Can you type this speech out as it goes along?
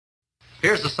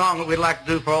Here's the song that we'd like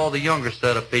to do for all the younger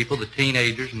set of people, the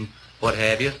teenagers and what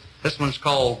have you. This one's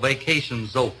called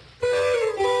Vacation's Over.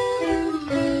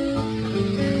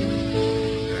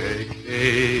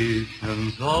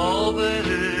 Vacation's over.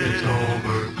 It's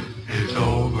over. It's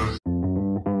over.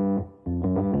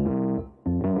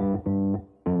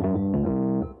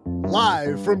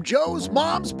 Live from Joe's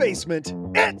mom's basement,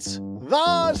 it's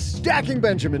the Stacking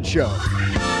Benjamin Show.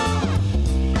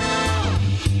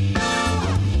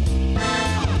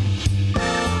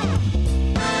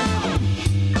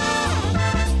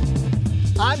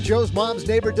 I'm Joe's mom's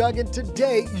neighbor, Doug, and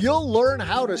today you'll learn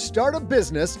how to start a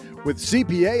business with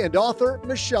CPA and author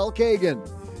Michele Cagan.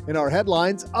 In our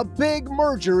headlines, a big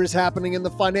merger is happening in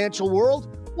the financial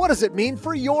world. What does it mean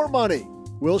for your money?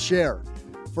 We'll share.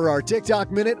 For our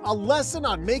TikTok Minute, a lesson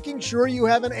on making sure you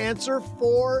have an answer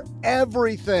for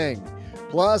everything.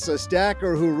 Plus, a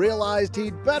stacker who realized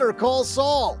he'd better call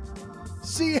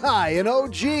Saul-Sehy and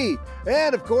OG.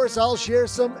 And of course, I'll share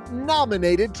some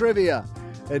nominated trivia.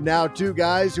 And now two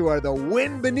guys who are the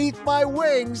wind beneath my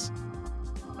wings.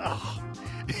 Oh,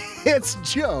 it's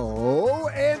Joe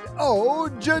and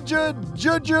OG.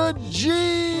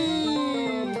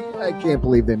 I can't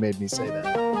believe they made me say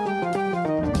that.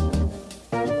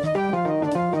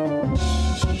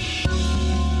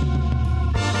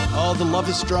 Oh, the love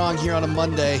is strong here on a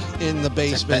Monday in the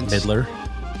basement. Bette Midler.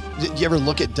 Did you ever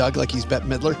look at Doug like he's Bette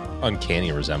Midler?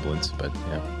 Uncanny resemblance, but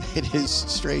yeah. It is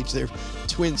strange. They're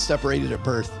twins separated at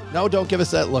birth. No, don't give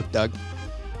us that look, Doug.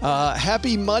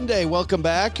 Happy Monday. Welcome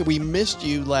back. We missed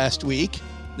you last week.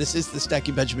 This is the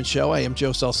Stacking Benjamin Show. I am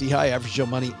Joe Saul-Sehy, Average Joe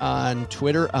Money on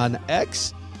Twitter, on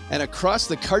X. And across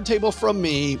the card table from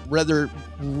me, rather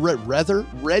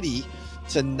ready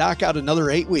to knock out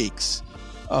another 8 weeks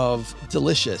of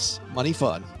delicious money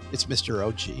fun. It's Mr.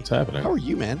 OG. What's happening? How are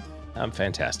you, man? I'm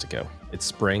fantastico. It's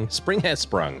spring. Spring has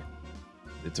sprung.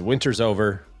 It's winter's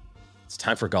over. It's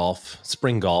time for golf,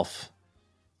 spring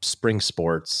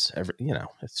sports.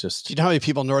 It's just. Do you know how many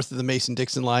people north of the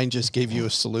Mason-Dixon line just gave you a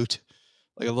salute?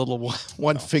 Like a little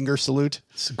one finger salute?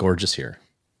 It's gorgeous here.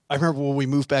 I remember when we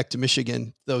moved back to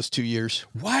Michigan those 2 years.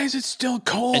 Why is it still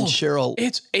cold? And Cheryl.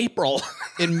 It's April.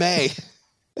 In May.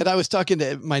 And I was talking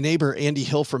to my neighbor, Andy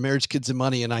Hill from Marriage, Kids, and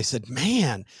Money. And I said,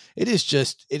 man, it is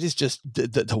just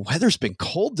the weather's been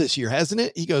cold this year, hasn't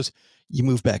it? He goes, you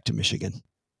move back to Michigan.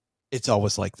 It's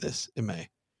always like this in May.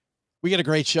 We got a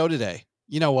great show today.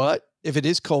 You know what? If it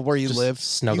is cold where you live,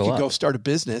 you can go start a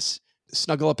business,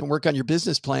 snuggle up and work on your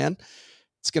business plan.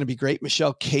 It's going to be great.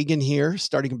 Michele Cagan here,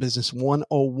 starting a business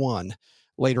 101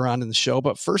 later on in the show.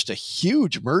 But first, a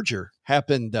huge merger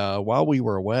happened while we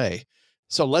were away.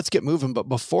 So let's get moving. But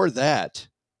before that,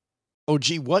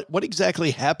 OG, what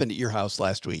exactly happened at your house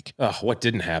last week? Oh, what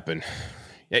didn't happen?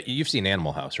 Yeah, you've seen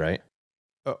Animal House, right?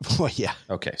 Well, yeah.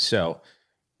 Okay, so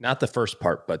not the first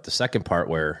part, but the second part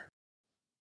where...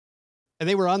 And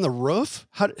they were on the roof?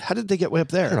 How did they get way up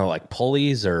there? I don't know, like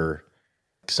pulleys or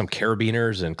some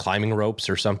carabiners and climbing ropes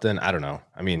or something. I don't know.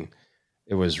 I mean,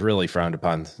 it was really frowned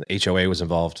upon. The HOA was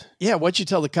involved. Yeah, what'd you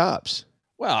tell the cops?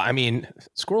 Well, I mean,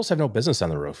 squirrels have no business on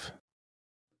the roof.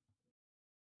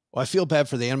 Well, I feel bad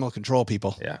for the animal control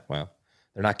people. Yeah, well,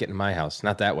 they're not getting in my house.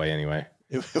 Not that way, anyway.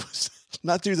 It was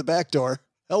not through the back door.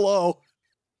 Hello.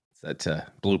 That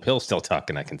blue pill still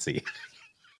tucking, I can see. It's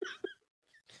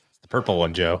the purple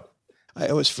one, Joe. I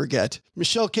always forget.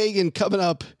 Michele Cagan coming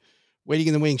up, waiting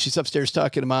in the wings. She's upstairs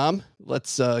talking to Mom.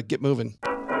 Let's get moving.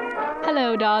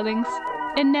 Hello, darlings.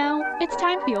 And now it's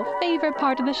time for your favorite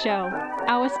part of the show,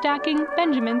 our Stacking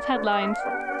Benjamin's headlines.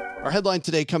 Our headline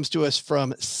today comes to us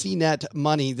from CNET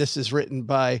Money. This is written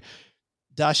by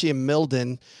Dacia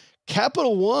Milden.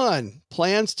 Capital One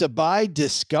plans to buy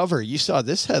Discover. You saw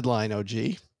this headline, OG.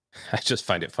 I just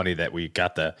find it funny that we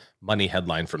got the money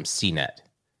headline from CNET.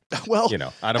 Well,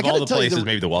 out of all the places,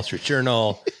 maybe the Wall Street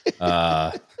Journal,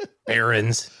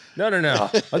 Barron's. No.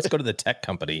 Let's go to the tech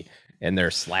company and their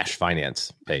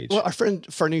 /finance page. Well, our friend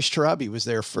Farnoosh Tarabi was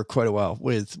there for quite a while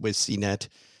with CNET.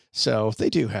 So they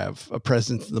do have a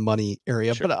presence in the money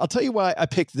area. Sure. But I'll tell you why I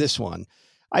picked this one.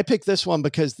 I picked this one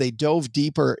because they dove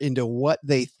deeper into what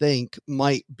they think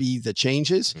might be the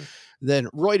changes. Then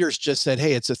Reuters just said,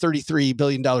 hey, it's a $33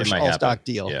 billion all-stock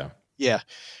deal. Yeah.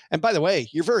 And by the way,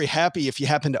 you're very happy if you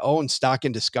happen to own stock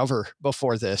in Discover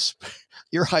before this.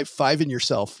 You're high-fiving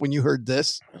yourself when you heard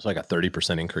this. It's like a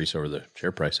 30% increase over the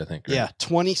share price, I think. Right? Yeah,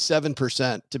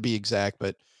 27% to be exact,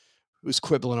 but who's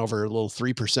quibbling over a little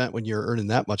 3% when you're earning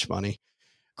that much money?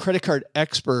 Credit card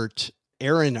expert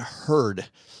Aaron Hurd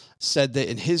said that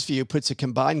in his view, puts a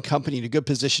combined company in a good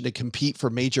position to compete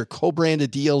for major co-branded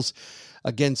deals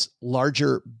against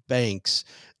larger banks.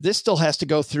 This still has to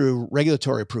go through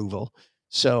regulatory approval.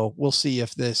 So we'll see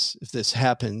if this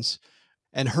happens.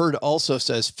 And Hurd also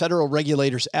says federal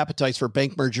regulators' appetites for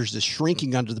bank mergers is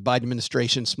shrinking under the Biden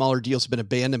administration. Smaller deals have been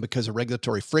abandoned because of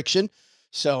regulatory friction.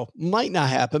 So might not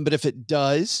happen, but if it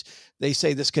does, they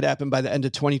say this could happen by the end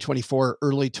of 2024,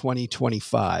 early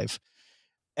 2025.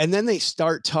 And then they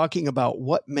start talking about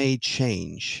what may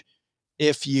change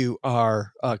if you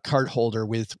are a card holder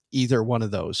with either one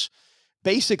of those.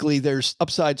 Basically, there's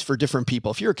upsides for different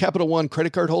people. If you're a Capital One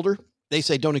credit card holder, they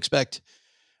say don't expect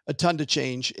a ton to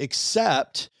change,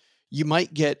 except you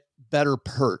might get better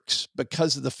perks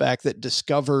because of the fact that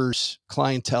Discover's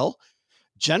clientele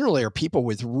generally are people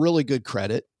with really good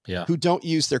credit who don't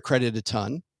use their credit a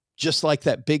ton, just like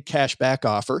that big cash back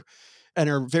offer, and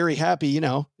are very happy. You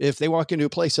know, if they walk into a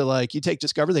place, they're like, you take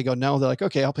Discover, they go, no, they're like,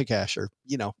 okay, I'll pay cash, or,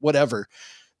 you know, whatever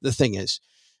the thing is.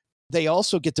 They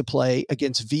also get to play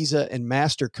against Visa and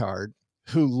MasterCard,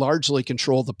 who largely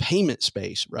control the payment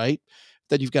space, right?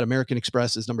 Then you've got American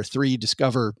Express as number 3,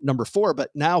 Discover number 4,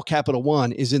 but now Capital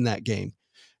One is in that game.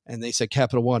 And they said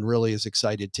Capital One really is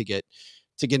excited to get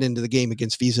into the game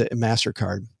against Visa and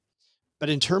MasterCard. But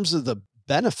in terms of the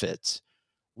benefits,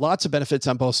 lots of benefits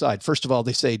on both sides. First of all,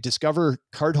 they say Discover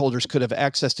cardholders could have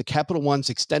access to Capital One's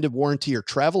extended warranty or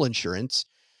travel insurance.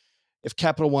 If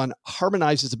Capital One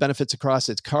harmonizes the benefits across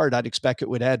its card, I'd expect it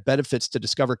would add benefits to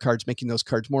Discover cards, making those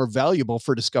cards more valuable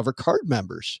for Discover card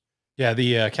members. Yeah,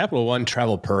 the Capital One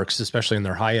travel perks, especially in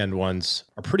their high-end ones,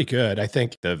 are pretty good. I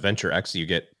think the Venture X, you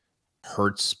get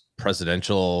Hertz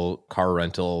presidential car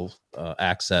rental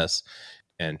access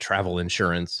and travel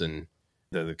insurance, and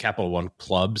the Capital One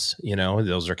clubs, you know,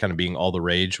 those are kind of being all the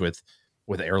rage with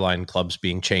airline clubs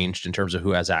being changed in terms of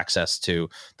who has access to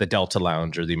the Delta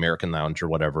Lounge or the American Lounge or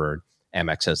whatever.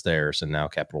 Amex has theirs, and now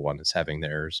Capital One is having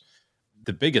theirs.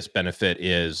 The biggest benefit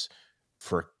is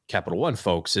for Capital One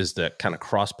folks is the kind of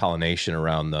cross-pollination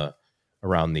around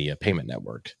the payment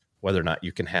network, whether or not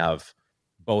you can have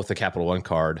both a Capital One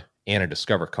card and a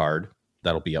Discover card.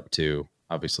 That'll be up to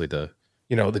obviously the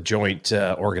joint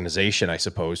organization, I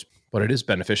suppose, but it is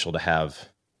beneficial to have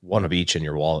one of each in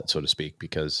your wallet, so to speak,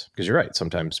 because you're right.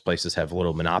 Sometimes places have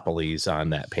little monopolies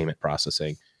on that payment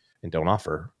processing and don't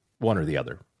offer one or the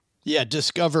other. Yeah,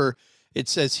 Discover, it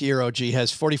says here, OG,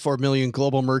 has 44 million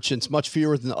global merchants, much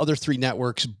fewer than the other 3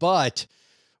 networks. But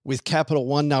with Capital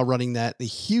One now running that, the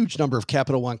huge number of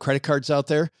Capital One credit cards out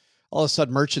there, all of a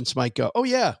sudden merchants might go,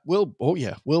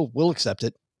 we'll accept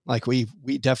it. Like we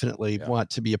definitely want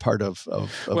to be a part of well,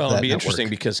 that it'd be network. Interesting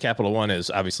because Capital One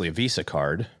is obviously a Visa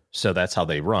card. So that's how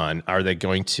they run. Are they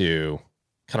going to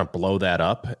kind of blow that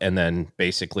up and then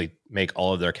basically make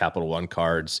all of their Capital One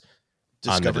cards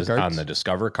on the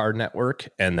Discover card network?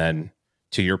 And then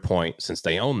to your point, since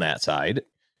they own that side,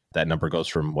 that number goes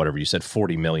from whatever you said,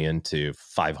 40 million to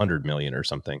 500 million or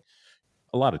something.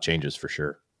 A lot of changes for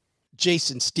sure.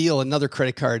 Jason Steele, another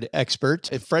credit card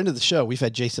expert, a friend of the show, we've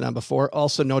had Jason on before,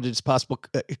 also noted it's possible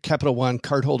Capital One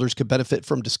cardholders could benefit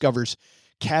from Discover's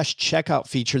cash checkout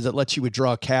feature that lets you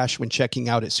withdraw cash when checking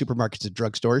out at supermarkets and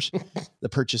drugstores. The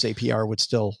purchase APR would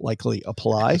still likely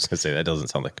apply. I was going to say, that doesn't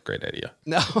sound like a great idea.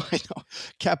 No, I know.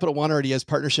 Capital One already has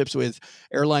partnerships with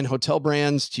airline hotel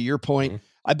brands. To your point,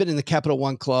 I've been in the Capital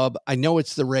One club. I know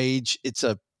it's the rage. It's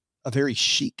a very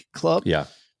chic club. Yeah.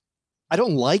 I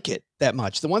don't like it that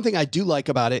much. The one thing I do like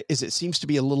about it is it seems to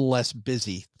be a little less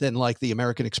busy than like the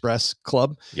American Express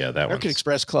Club. Yeah, that American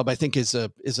Express Club, I think, is a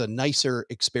nicer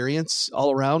experience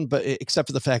all around, but except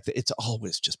for the fact that it's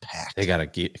always just packed. They got to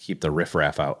keep the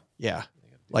riffraff out. Yeah,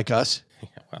 like us.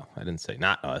 Yeah, well, I didn't say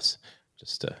not us.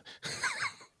 Just if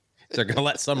they're going to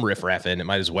let some riffraff in, it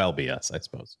might as well be us, I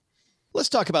suppose. Let's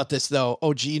talk about this though.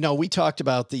 OG, we talked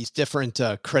about these different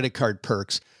credit card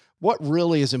perks. What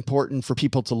really is important for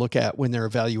people to look at when they're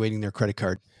evaluating their credit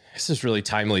card? This is really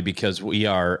timely because we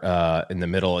are in the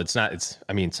middle.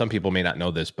 I mean, some people may not know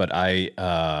this, but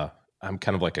I'm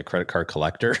kind of like a credit card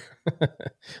collector.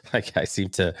 Like I seem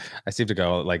to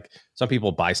go, like, some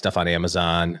people buy stuff on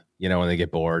Amazon, when they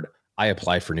get bored. I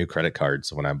apply for new credit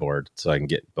cards when I'm bored so I can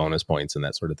get bonus points and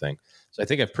that sort of thing. So I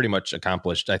think I've pretty much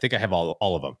accomplished. I think I have all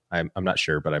of them. I'm not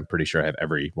sure, but I'm pretty sure I have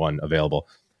every one available.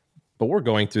 But we're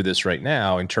going through this right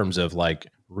now in terms of like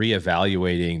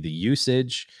reevaluating the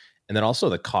usage and then also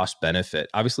the cost benefit.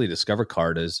 Obviously, Discover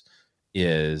card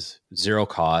is zero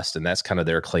cost, and that's kind of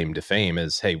their claim to fame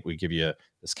is, hey, we give you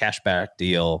this cashback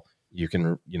deal. You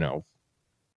can,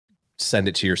 send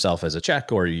it to yourself as a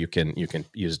check, or you can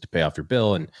use it to pay off your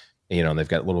bill. And, they've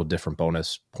got little different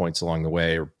bonus points along the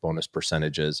way or bonus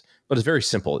percentages, but it's very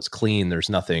simple. It's clean. There's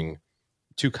nothing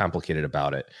too complicated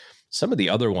about it. Some of the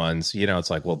other ones, it's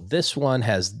like, well, this one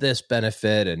has this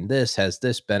benefit and this has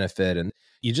this benefit. And,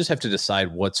 You just have to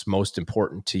decide what's most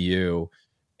important to you,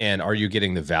 and are you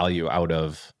getting the value out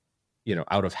of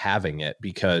having it?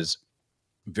 Because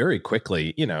very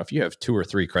quickly, if you have 2 or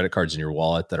 3 credit cards in your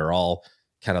wallet that are all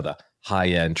kind of the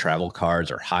high-end travel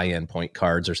cards or high-end point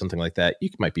cards or something like that, you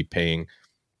might be paying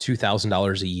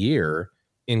 $2,000 a year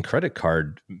in credit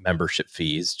card membership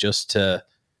fees just to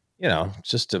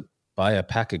buy a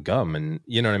pack of gum. And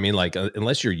you know what I mean? Like,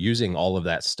 unless you're using all of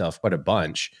that stuff quite a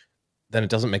bunch, then it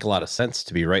doesn't make a lot of sense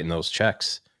to be writing those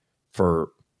checks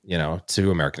for,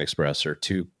 to American Express or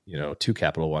to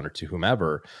Capital One or to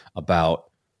whomever about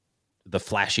the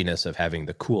flashiness of having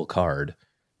the cool card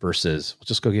versus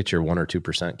just go get your 1 or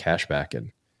 2% cash back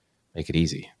and make it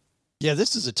easy. Yeah,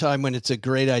 this is a time when it's a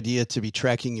great idea to be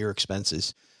tracking your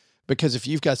expenses, because if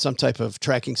you've got some type of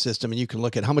tracking system and you can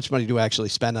look at how much money do I actually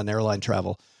spend on airline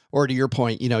travel, or to your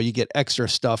point, you get extra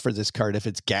stuff for this card if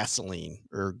it's gasoline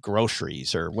or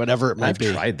groceries or whatever it might be.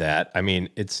 I've tried that. I mean,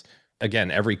 it's,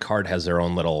 again, every card has their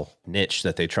own little niche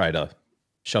that they try to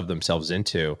shove themselves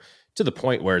into, to the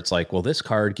point where it's like, well, this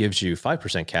card gives you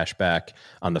 5% cash back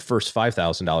on the first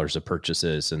 $5,000 of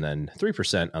purchases, and then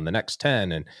 3% on the next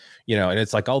 10. And, and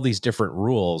it's like all these different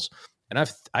rules.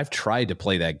 And I've tried to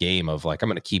play that game of like, I'm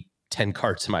going to keep 10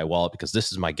 cards in my wallet because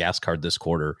this is my gas card this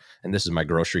quarter, and this is my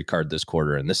grocery card this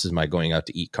quarter, and this is my going out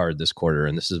to eat card this quarter,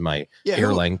 and this is my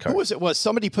airline card. Who was it?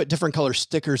 Somebody put different color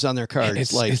stickers on their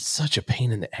cards. It's such a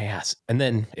pain in the ass. And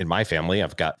then in my family,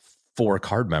 I've got 4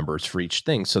 card members for each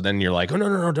thing. So then you're like, oh,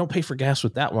 no, don't pay for gas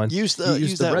with that one. Use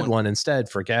the red one instead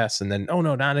for gas. And then, oh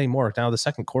no, not anymore. Now the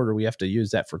second quarter, we have to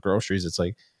use that for groceries. It's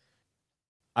like,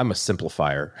 I'm a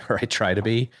simplifier, or I try to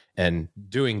be, and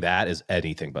doing that is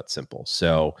anything but simple.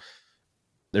 So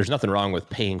there's nothing wrong with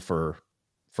paying for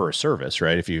a service,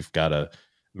 right? If you've got a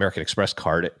American Express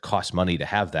card, it costs money to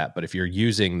have that. But if you're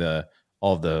using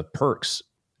all the perks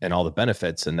and all the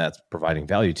benefits, and that's providing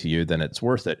value to you, then it's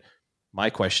worth it. My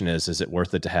question is it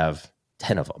worth it to have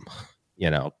 10 of them?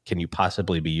 Can you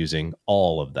possibly be using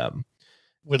all of them?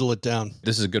 Whittle it down.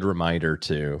 This is a good reminder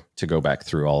to go back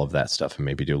through all of that stuff and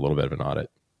maybe do a little bit of an audit.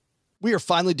 We are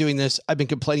finally doing this. I've been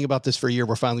complaining about this for a year.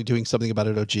 We're finally doing something about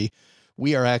it, OG.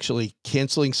 We are actually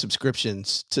canceling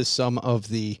subscriptions to some of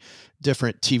the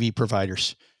different TV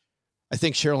providers. I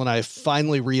think Cheryl and I have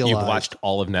finally realized. You've watched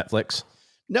all of Netflix?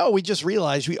 No, we just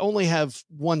realized we only have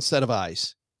one set of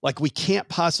eyes. Like, we can't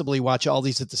possibly watch all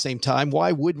these at the same time.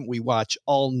 Why wouldn't we watch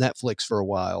all Netflix for a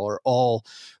while or all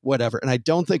whatever? And I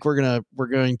don't think we're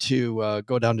going to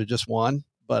go down to just one,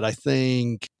 but I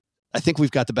think we've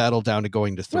got the battle down to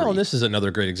going to 3. Well, and this is another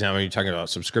great example. You're talking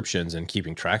about subscriptions and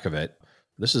keeping track of it.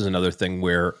 This is another thing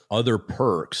where other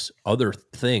perks, other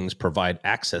things provide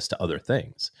access to other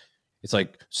things. It's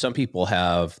like some people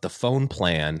have the phone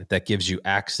plan that gives you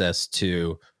access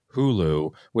to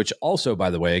Hulu, which also,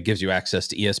 by the way, gives you access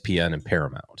to ESPN and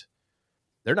Paramount.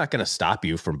 They're not going to stop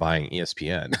you from buying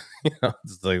ESPN.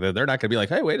 It's like they're not going to be like,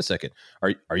 hey, wait a second.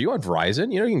 Are you on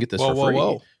Verizon? You can get this for free.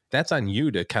 Whoa. That's on you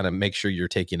to kind of make sure you're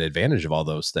taking advantage of all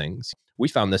those things. We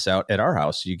found this out at our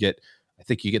house. I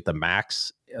think you get the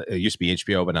Max. It used to be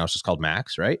HBO, but now it's just called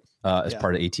Max, right? As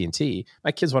part of AT&T.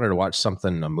 My kids wanted to watch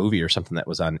a movie or something that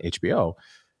was on HBO.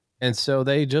 And so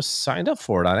they just signed up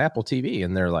for it on Apple TV.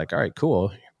 And they're like, all right,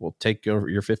 cool. We'll take your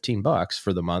 $15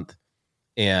 for the month.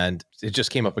 And it just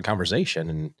came up in conversation.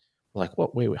 And we're like,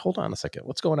 what? Wait, hold on a second.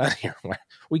 What's going on here?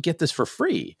 We get this for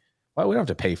free. Why we don't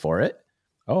have to pay for it?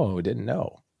 Oh, we didn't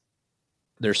know.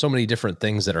 There's so many different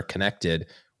things that are connected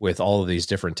with all of these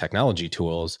different technology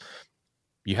tools.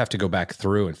 You have to go back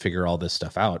through and figure all this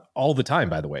stuff out all the time,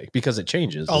 by the way, because it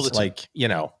changes. It's like,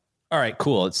 all right,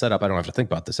 cool. It's set up. I don't have to think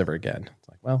about this ever again. It's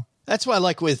like, well, that's why,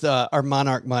 like with our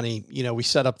Monarch money, we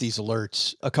set up these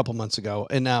alerts a couple months ago.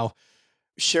 And now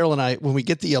Cheryl and I, when we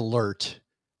get the alert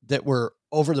that we're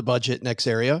over the budget in X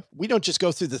area, we don't just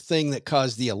go through the thing that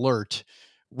caused the alert.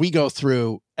 We go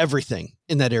through everything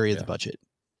in that area of the budget.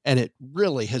 And it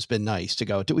really has been nice to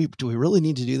go, do we really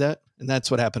need to do that? And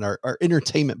that's what happened. Our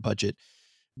entertainment budget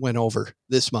went over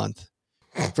this month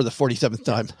for the 47th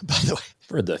time, by the way.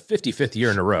 For the 55th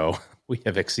year in a row, we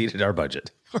have exceeded our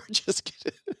budget. We're just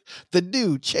kidding. The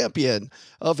new champion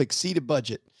of exceeded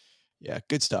budget. Yeah,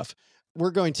 good stuff.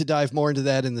 We're going to dive more into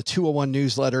that in the 201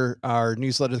 newsletter, our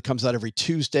newsletter that comes out every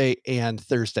Tuesday and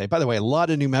Thursday. By the way, a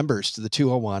lot of new members to the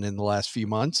 201 in the last few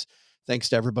months. Thanks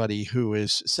to everybody who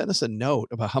has sent us a note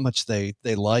about how much they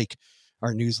like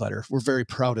our newsletter. We're very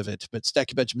proud of it, but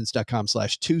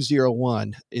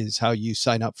stackingbenjamins.com/201 is how you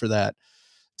sign up for that.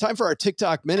 Time for our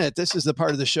TikTok Minute. This is the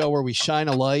part of the show where we shine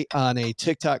a light on a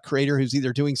TikTok creator who's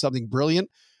either doing something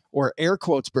brilliant or air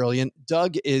quotes brilliant.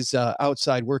 Doug is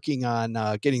outside working on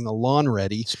getting the lawn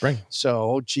ready. Spring.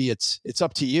 So, it's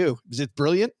up to you. Is it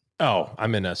brilliant? Oh,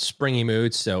 I'm in a springy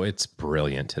mood, so it's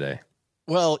brilliant today.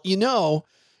 Well, you know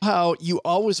how you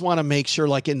always want to make sure,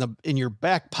 like in your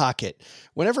back pocket,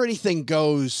 whenever anything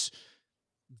goes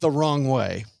the wrong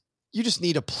way, you just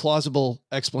need a plausible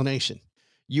explanation.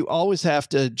 You always have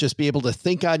to just be able to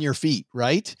think on your feet,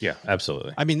 right? Yeah,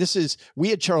 absolutely. I mean, we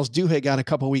had Charles Duhigg on a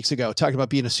couple of weeks ago talking about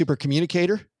being a super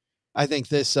communicator. I think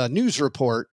this news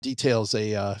report details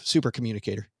a super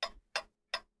communicator.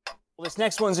 Well, this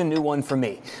next one's a new one for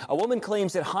me. A woman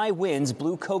claims that high winds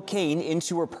blew cocaine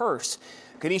into her purse.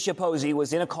 Kadisha Posey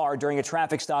was in a car during a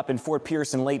traffic stop in Fort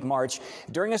Pierce in late March.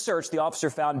 During a search, the officer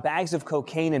found bags of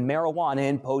cocaine and marijuana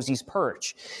in Posey's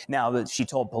purse. Now, she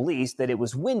told police that it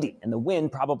was windy and the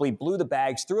wind probably blew the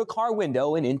bags through a car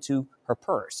window and into her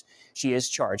purse. She is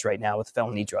charged right now with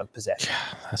felony drug possession.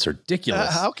 That's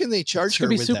ridiculous. How can they charge her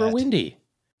with with super that? windy.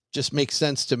 Just makes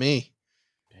sense to me.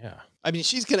 Yeah. I mean,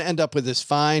 she's going to end up with this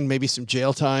fine, maybe some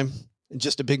jail time, and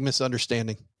just a big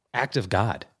misunderstanding. Act of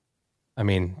God. I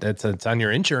mean, it's on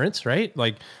your insurance, right?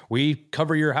 Like, we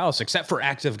cover your house except for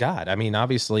act of God. I mean,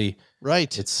 obviously,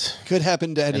 right. It's could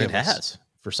happen to any and of it us. has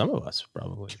for some of us,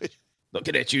 probably.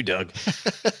 Looking at you, Doug.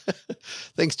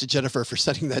 Thanks to Jennifer for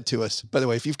sending that to us. By the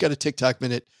way, if you've got a TikTok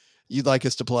minute you'd like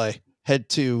us to play, head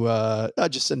to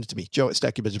just send it to me,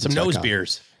 Joe@StackyBenjamins.com. Some nose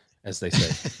beers, as they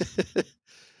say.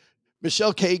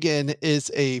 Michele Cagan is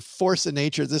a force of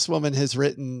nature. This woman has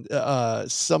written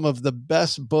some of the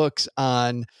best books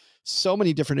on so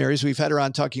many different areas. We've had her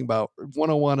on talking about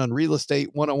 101 on real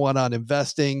estate, 101 on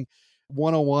investing,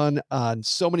 101 on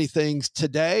so many things.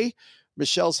 Today,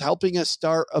 Michelle's helping us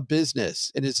start a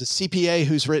business and is a CPA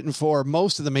who's written for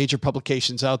most of the major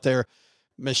publications out there.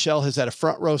 Michele has had a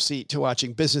front row seat to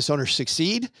watching business owners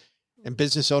succeed and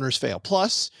business owners fail.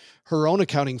 Plus, her own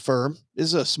accounting firm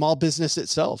is a small business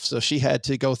itself. So she had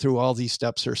to go through all these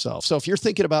steps herself. So if you're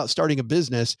thinking about starting a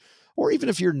business, or even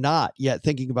if you're not yet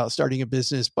thinking about starting a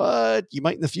business, but you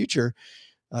might in the future,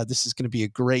 this is going to be a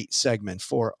great segment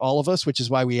for all of us, which is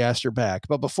why we asked her back.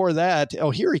 But before that,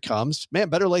 here he comes. Man,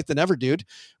 better late than never, dude.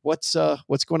 What's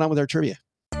going on with our trivia?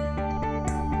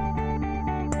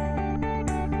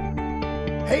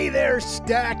 Hey there,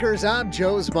 stackers. I'm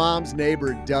Joe's mom's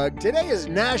neighbor, Doug. Today is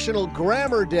National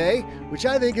Grammar Day, which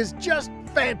I think is just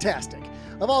fantastic.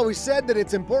 I've always said that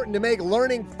it's important to make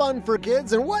learning fun for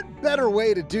kids, and what better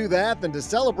way to do that than to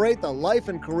celebrate the life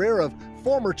and career of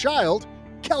former child,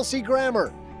 Kelsey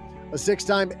Grammer. A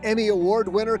 6-time Emmy Award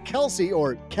winner, Kelsey,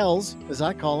 or Kels as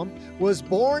I call him, was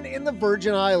born in the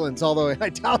Virgin Islands, although I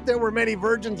doubt there were many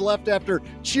virgins left after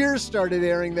Cheers started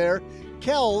airing there.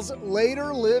 Kels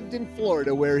later lived in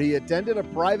Florida, where he attended a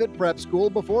private prep school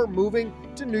before moving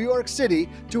to New York City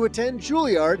to attend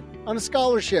Juilliard on a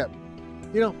scholarship.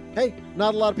 You know, hey,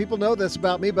 not a lot of people know this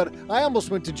about me, but I almost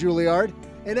went to Juilliard.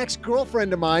 An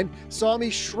ex-girlfriend of mine saw me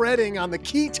shredding on the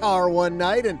guitar one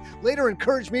night and later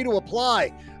encouraged me to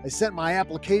apply. I sent my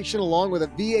application along with a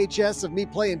VHS of me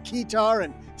playing guitar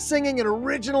and singing an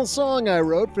original song I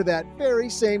wrote for that very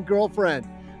same girlfriend.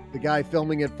 The guy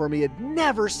filming it for me had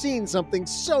never seen something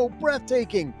so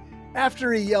breathtaking.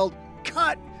 After he yelled,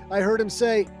 "Cut!" I heard him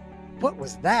say, "What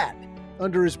was that?"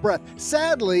 under his breath.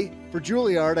 Sadly, for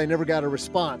Juilliard, I never got a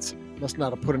response. Must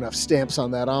not have put enough stamps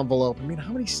on that envelope. I mean,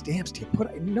 how many stamps do you put?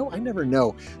 I never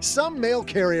know. Some mail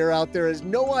carrier out there has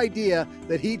no idea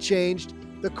that he changed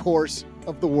the course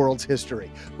of the world's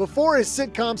history. Before his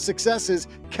sitcom successes,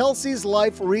 Kelsey's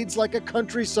life reads like a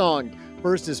country song.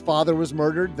 First, his father was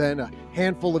murdered. Then, a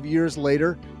handful of years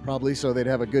later, probably so they'd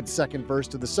have a good second verse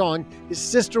to the song, his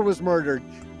sister was murdered.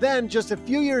 Then, just a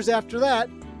few years after that,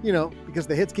 because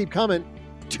the hits keep coming,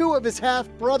 2 of his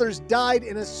half-brothers died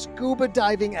in a scuba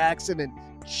diving accident.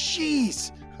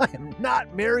 Jeez, I am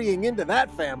not marrying into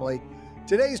that family.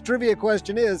 Today's trivia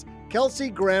question is, Kelsey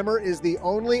Grammer is the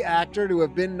only actor to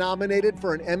have been nominated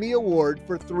for an Emmy Award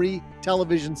for 3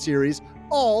 television series,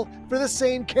 all for the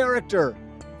same character.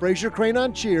 Frasier Crane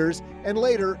on Cheers, and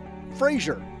later,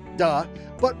 Frasier. Duh.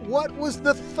 But what was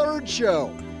the 3rd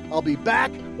show? I'll be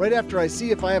back right after I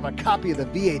see if I have a copy of the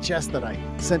VHS that I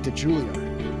sent to Juilliard.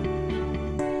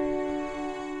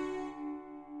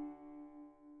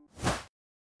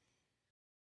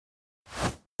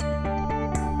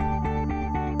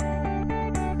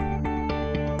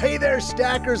 Hey there,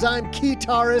 stackers. I'm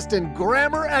guitarist and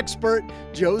grammar expert,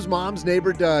 Joe's mom's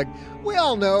neighbor, Doug. We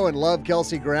all know and love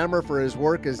Kelsey Grammer for his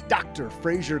work as Dr.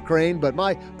 Frasier Crane, but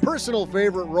my personal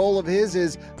favorite role of his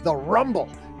is the Rumble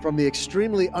from the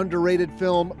extremely underrated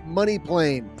film Money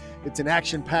Plane. It's an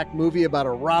action-packed movie about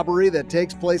a robbery that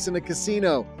takes place in a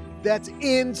casino. that's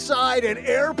inside an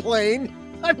airplane.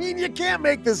 I mean, you can't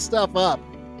make this stuff up.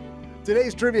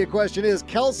 Today's trivia question is,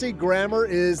 Kelsey Grammer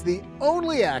is the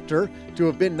only actor to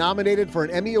have been nominated for an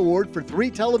Emmy Award for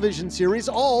 3 television series,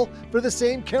 all for the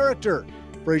same character.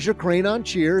 Frasier Crane on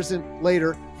Cheers, and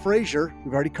later, Frasier.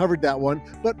 We've already covered that one.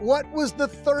 But what was the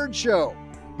third show?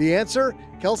 The answer,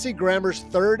 Kelsey Grammer's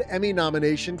third Emmy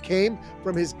nomination came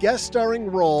from his guest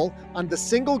starring role on the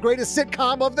single greatest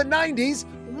sitcom of the 90s,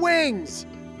 Wings.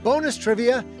 Bonus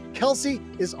trivia, Kelsey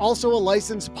is also a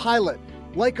licensed pilot.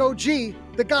 Like OG,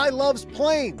 the guy loves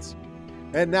planes.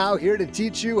 And now here to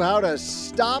teach you how to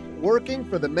stop working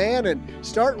for the man and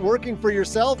start working for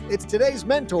yourself, it's today's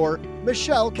mentor,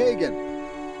 Michele Cagan.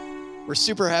 We're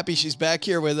super happy she's back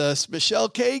here with us. Michele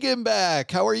Cagan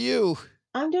back. How are you?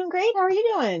 I'm doing great. How are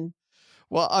you doing?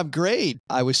 Well, I'm great.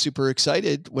 I was super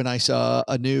excited when I saw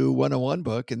a new 101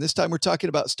 book, and this time we're talking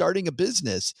about starting a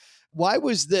business. Why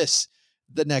was this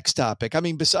the next topic? I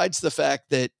mean, besides the fact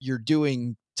that you're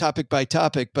doing topic by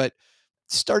topic, but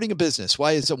starting a business,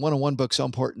 why is a 101 book so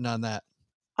important on that?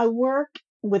 I work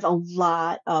with a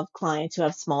lot of clients who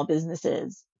have small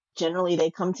businesses. Generally, they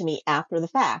come to me after the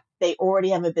fact. They already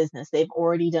have a business. They've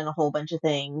already done a whole bunch of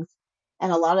things.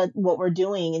 And a lot of what we're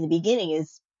doing in the beginning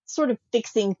is sort of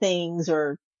fixing things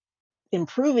or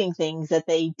improving things that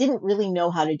they didn't really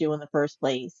know how to do in the first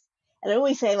place. And I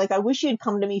always say, like, I wish you'd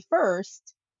come to me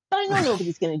first, but I know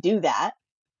nobody's going to do that.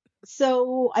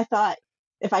 So I thought,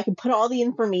 if I could put all the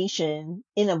information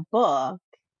in a book,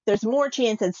 there's more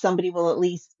chance that somebody will at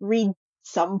least read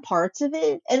some parts of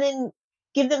it and then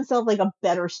give themselves like a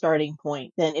better starting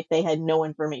point than if they had no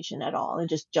information at all and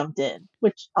just jumped in,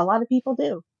 which a lot of people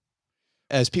do.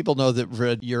 As people know that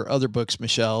read your other books,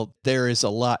 Michele, there is a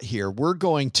lot here. We're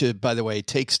going to, by the way,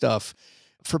 take stuff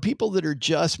for people that are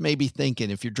just maybe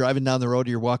thinking, if you're driving down the road or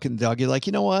you're walking the dog, you're like,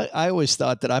 you know what? I always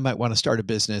thought that I might want to start a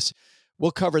business.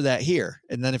 We'll cover that here.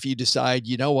 And then if you decide,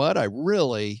 you know what, I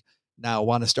really now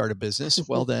want to start a business,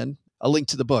 well, then a link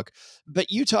to the book.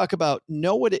 But you talk about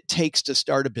know what it takes to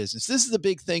start a business. This is the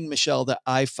big thing, Michele, that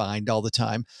I find all the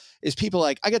time is people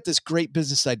like, I got this great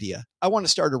business idea. I want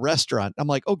to start a restaurant. I'm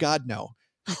like, oh God, no.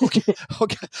 Okay.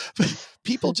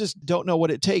 People just don't know what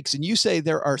it takes. And you say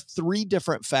there are 3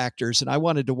 different factors, and I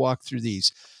wanted to walk through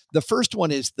these. The first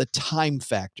one is the time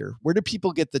factor. Where do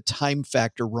people get the time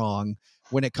factor wrong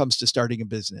when it comes to starting a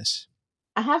business?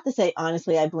 I have to say,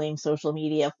 honestly, I blame social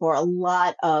media for a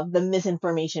lot of the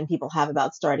misinformation people have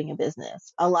about starting a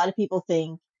business. A lot of people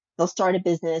think they'll start a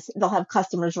business, they'll have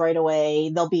customers right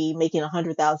away, they'll be making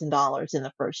 $100,000 in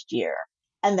the first year,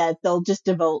 and that they'll just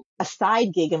devote a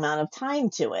side gig amount of time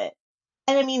to it.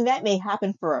 And I mean, that may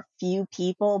happen for a few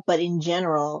people, but in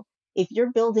general, if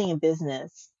you're building a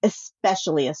business,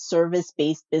 especially a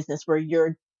service-based business where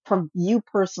you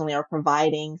personally are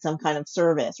providing some kind of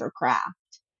service or craft,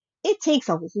 it takes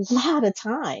a lot of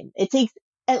time. It takes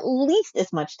at least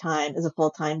as much time as a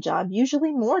full-time job,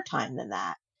 usually more time than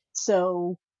that.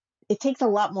 So it takes a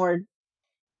lot more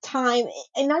time,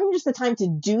 and not even just the time to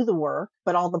do the work,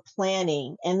 but all the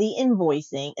planning and the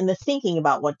invoicing and the thinking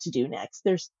about what to do next.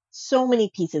 There's so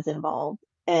many pieces involved.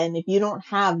 And if you don't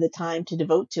have the time to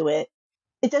devote to it,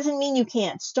 it doesn't mean you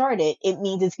can't start it. It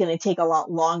means it's going to take a lot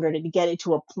longer to get it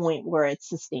to a point where it's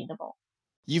sustainable.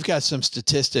 You've got some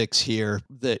statistics here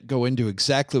that go into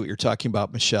exactly what you're talking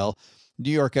about, Michele. New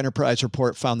York Enterprise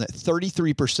Report found that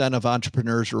 33% of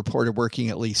entrepreneurs reported working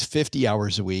at least 50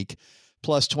 hours a week,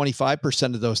 plus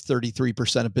 25% of those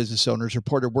 33% of business owners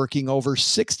reported working over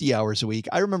 60 hours a week.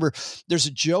 I remember there's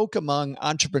a joke among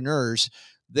entrepreneurs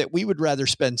that we would rather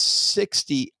spend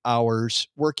 60 hours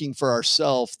working for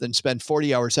ourselves than spend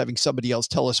 40 hours having somebody else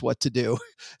tell us what to do.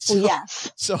 Yes.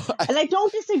 And I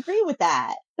don't disagree with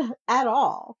that at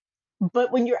all.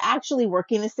 But when you're actually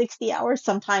working the 60 hours,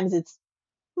 sometimes it's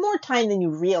more time than you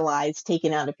realize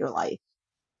taken out of your life.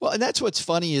 Well, and that's what's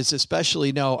funny is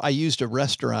especially now I used a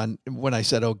restaurant when I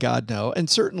said, oh God, no. And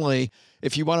certainly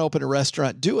if you want to open a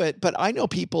restaurant, do it. But I know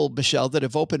people, Michele, that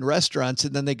have opened restaurants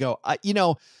and then they go,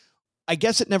 I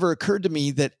guess it never occurred to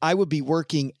me that I would be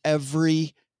working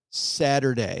every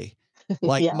Saturday.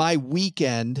 Like Yeah. My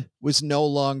weekend was no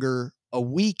longer a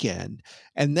weekend.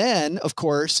 And then, of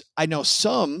course, I know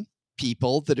some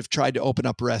people that have tried to open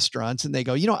up restaurants and they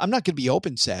go, I'm not going to be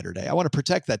open Saturday. I want to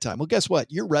protect that time. Well, guess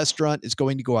what? Your restaurant is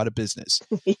going to go out of business.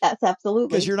 Yes, absolutely.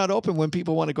 Because you're not open when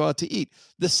people want to go out to eat.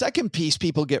 The second piece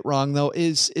people get wrong, though,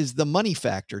 is the money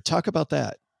factor. Talk about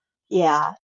that.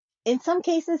 Yeah. In some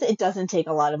cases, it doesn't take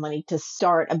a lot of money to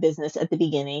start a business at the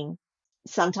beginning.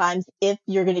 Sometimes if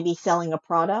you're going to be selling a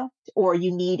product or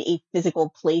you need a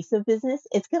physical place of business,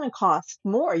 it's going to cost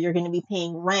more. You're going to be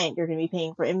paying rent. You're going to be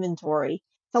paying for inventory.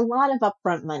 It's a lot of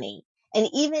upfront money. And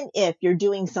even if you're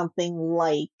doing something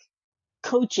like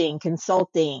coaching,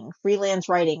 consulting, freelance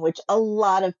writing, which a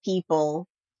lot of people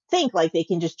think like they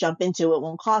can just jump into, it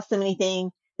won't cost them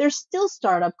anything. There's still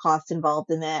startup costs involved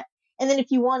in that. And then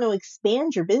if you want to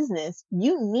expand your business,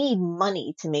 you need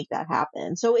money to make that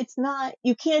happen. So it's not,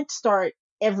 you can't start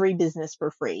every business for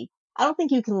free. I don't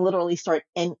think you can literally start,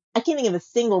 and I can't think of a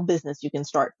single business you can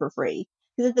start for free.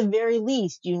 Because at the very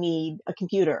least, you need a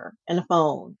computer and a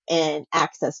phone and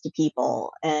access to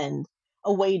people and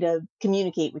a way to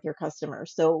communicate with your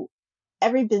customers. So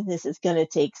every business is going to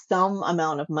take some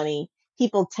amount of money.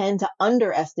 People tend to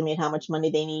underestimate how much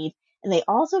money they need. And they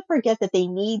also forget that they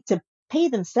need to pay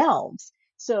themselves.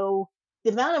 So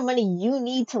the amount of money you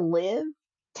need to live,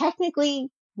 technically,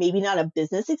 maybe not a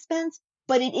business expense,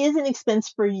 but it is an expense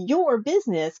for your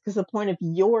business because the point of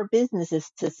your business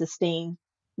is to sustain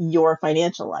your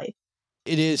financial life.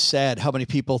 It is sad how many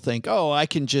people think, oh, I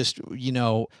can just,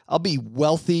 I'll be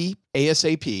wealthy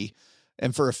ASAP.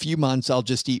 And for a few months, I'll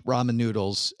just eat ramen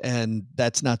noodles. And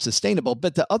that's not sustainable.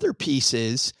 But the other piece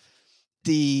is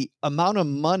the amount of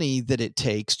money that it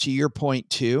takes, to your point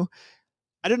too.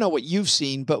 I don't know what you've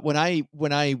seen, but when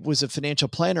I was a financial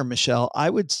planner, Michele, I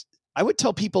would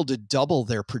tell people to double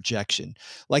their projection,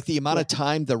 like the amount of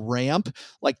time, the ramp,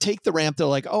 like take the ramp. They're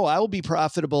like, oh, I will be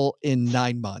profitable in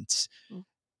 9 months.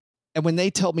 And when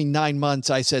they tell me 9 months,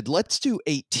 I said, let's do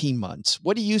 18 months.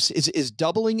 What do you, is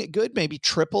doubling it good? Maybe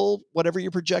triple whatever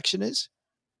your projection is?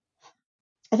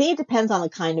 I think it depends on the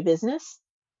kind of business.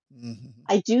 Mm-hmm.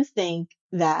 I do think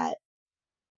that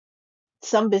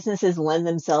some businesses lend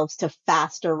themselves to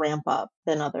faster ramp up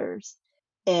than others.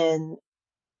 And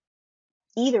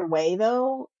either way,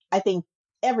 though, I think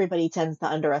everybody tends to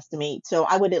underestimate. So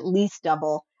I would at least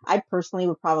double. I personally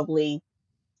would probably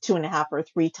 2.5 or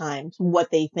 3 times what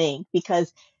they think,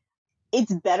 because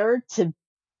it's better to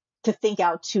think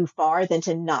out too far than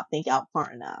to not think out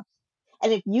far enough.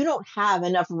 And if you don't have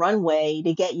enough runway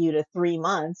to get you to 3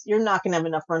 months, you're not going to have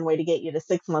enough runway to get you to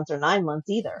 6 months or 9 months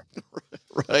either.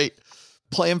 Right.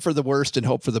 Plan for the worst and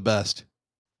hope for the best.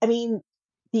 I mean,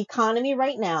 the economy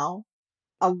right now,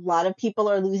 a lot of people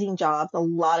are losing jobs. A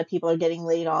lot of people are getting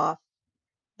laid off.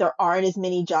 There aren't as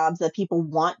many jobs that people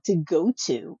want to go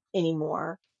to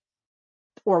anymore,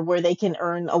 or where they can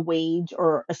earn a wage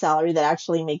or a salary that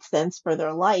actually makes sense for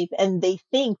their life. And they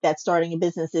think that starting a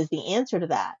business is the answer to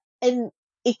that. And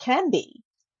it can be,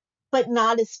 but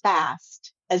not as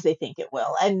fast as they think it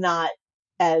will, and not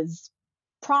as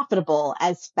profitable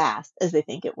as fast as they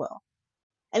think it will.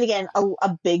 And again,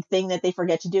 a big thing that they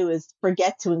forget to do is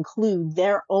forget to include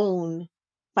their own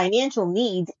financial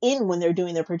needs in when they're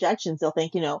doing their projections. They'll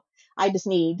think, I just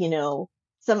need,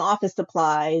 some office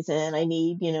supplies, and I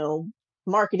need,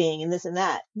 marketing and this and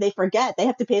that. They forget they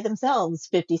have to pay themselves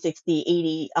 50, 60,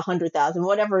 80, 100,000,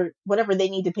 whatever they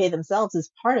need to pay themselves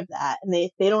is part of that. And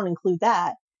if they don't include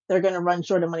that, they're going to run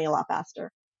short of money a lot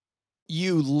faster.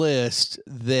 You list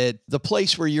that the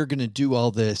place where you're going to do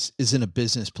all this is in a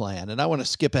business plan. And I want to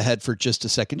skip ahead for just a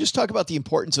second. Just talk about the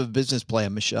importance of a business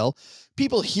plan, Michele.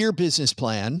 People hear business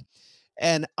plan,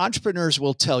 and entrepreneurs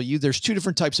will tell you there's 2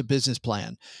 different types of business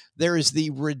plan. There is the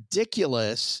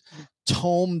ridiculous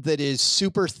tome that is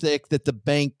super thick that the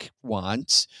bank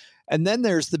wants. And then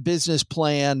there's the business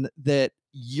plan that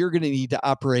you're going to need to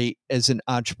operate as an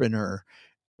entrepreneur,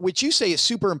 which you say is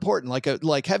super important.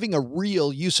 Like having a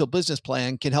real useful business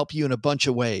plan can help you in a bunch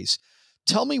of ways.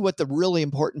 Tell me what the really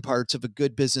important parts of a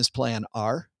good business plan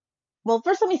are. Well,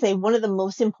 first, let me say one of the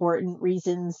most important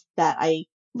reasons that I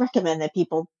recommend that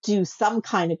people do some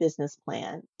kind of business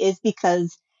plan is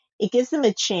because it gives them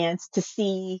a chance to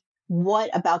see what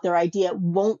about their idea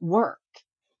won't work,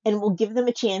 and will give them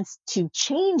a chance to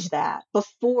change that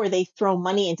before they throw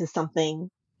money into something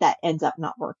that ends up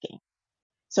not working.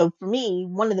 So for me,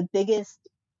 one of the biggest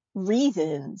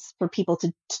reasons for people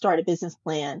to start a business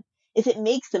plan is it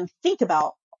makes them think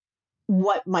about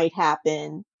what might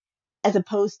happen, as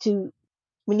opposed to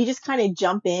when you just kind of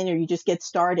jump in or you just get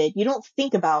started, you don't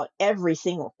think about every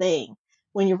single thing.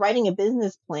 When you're writing a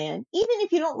business plan, even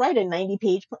if you don't write a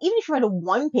 90-page, even if you write a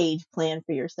 1-page plan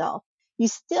for yourself, you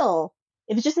still,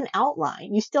 if it's just an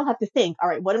outline, you still have to think, all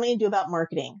right, what am I going to do about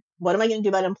marketing? What am I going to do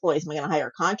about employees? Am I going to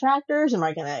hire contractors? Am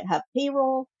I going to have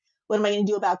payroll? What am I going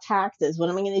to do about taxes? What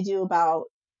am I going to do about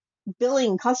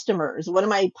billing customers? What are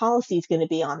my policies going to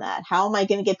be on that? How am I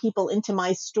going to get people into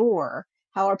my store?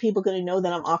 How are people going to know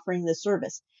that I'm offering this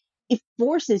service? It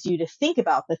forces you to think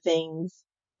about the things,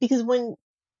 because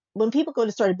when people go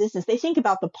to start a business, they think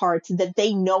about the parts that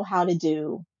they know how to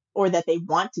do or that they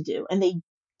want to do. And they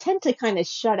tend to kind of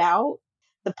shut out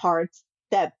the parts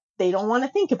that they don't want to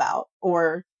think about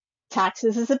or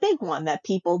taxes is a big one that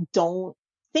people don't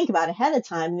think about ahead of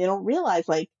time. They don't realize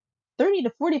like 30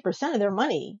 to 40% of their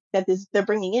money that they're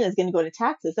bringing in is going to go to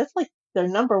taxes. That's like their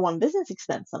number one business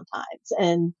expense sometimes.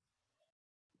 And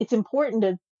it's important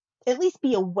to at least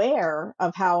be aware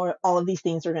of how all of these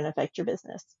things are going to affect your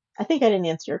business. I think I didn't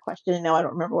answer your question, and now I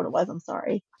don't remember what it was. I'm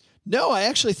sorry. No, I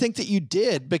actually think that you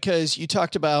did, because you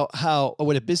talked about how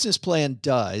what a business plan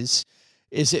does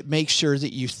is it makes sure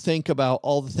that you think about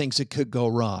all the things that could go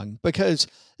wrong. Because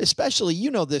especially, you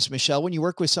know this, Michelle, when you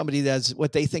work with somebody that has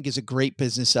what they think is a great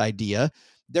business idea,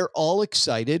 they're all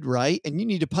excited, right? And you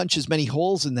need to punch as many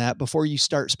holes in that before you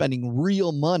start spending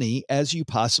real money as you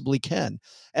possibly can.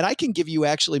 And I can give you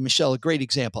actually, Michelle, a great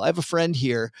example. I have a friend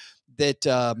here that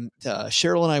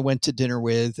Cheryl and I went to dinner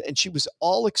with, and she was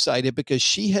all excited because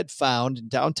she had found in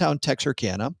downtown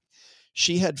Texarkana,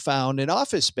 she had found an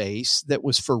office space that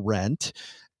was for rent,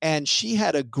 and she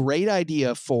had a great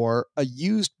idea for a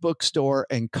used bookstore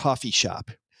and coffee shop.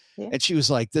 Yeah. And she was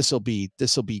like, this'll be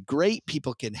great.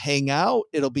 People can hang out.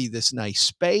 It'll be this nice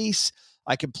space.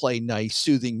 I can play nice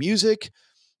soothing music.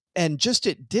 And just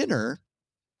at dinner,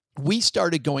 we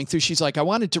started going through, she's like, I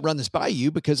wanted to run this by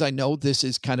you because I know this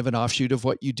is kind of an offshoot of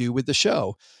what you do with the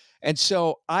show. And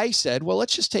so I said, well,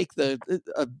 let's just take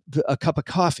a cup of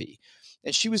coffee.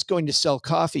 And she was going to sell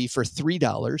coffee for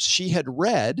 $3. She had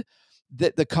read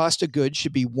that the cost of goods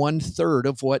should be 1/3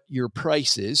 of what your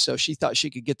price is. So she thought she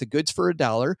could get the goods for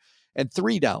 $1 and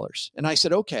 $3. And I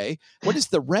said, okay, what is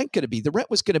the rent going to be? The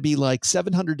rent was going to be like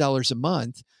 $700 a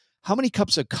month. How many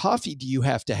cups of coffee do you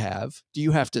have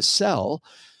to sell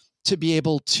to be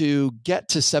able to get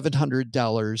to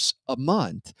 $700 a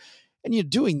month? And you're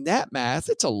doing that math,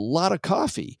 it's a lot of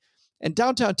coffee. And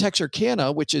downtown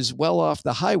Texarkana, which is well off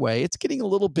the highway, it's getting a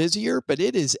little busier, but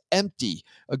it is empty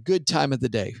a good time of the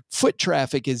day. Foot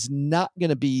traffic is not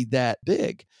going to be that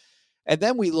big. And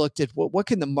then we looked at what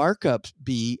can the markup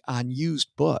be on used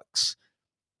books?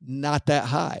 Not that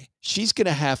high. She's going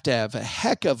to have a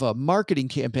heck of a marketing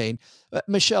campaign.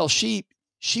 Michelle, she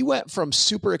went from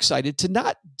super excited to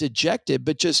not dejected,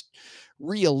 but just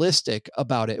realistic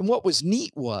about it. And what was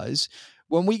neat was,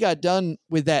 when we got done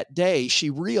with that day, she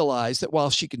realized that while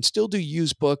she can still do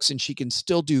used books and she can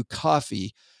still do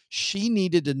coffee, she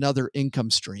needed another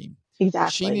income stream.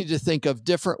 Exactly. She needed to think of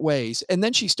different ways. And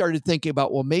then she started thinking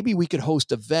about, well, maybe we could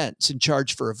host events and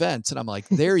charge for events. And I'm like,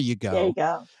 there you go. There you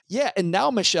go. Yeah. And now,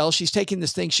 Michelle, she's taking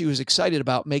this thing she was excited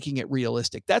about, making it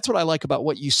realistic. That's what I like about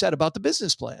what you said about the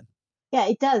business plan. Yeah,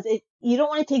 it does. You don't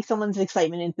want to take someone's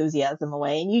excitement and enthusiasm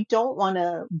away, and you don't want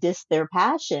to diss their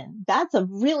passion. That's a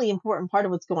really important part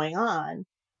of what's going on.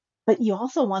 But you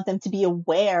also want them to be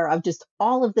aware of just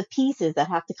all of the pieces that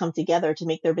have to come together to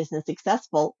make their business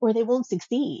successful, or they won't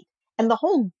succeed. And the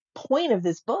whole point of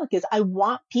this book is I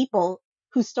want people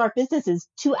who start businesses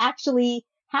to actually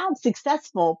have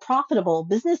successful, profitable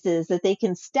businesses that they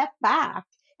can step back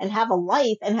and have a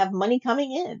life and have money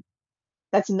coming in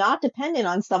that's not dependent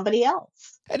on somebody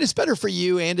else. And it's better for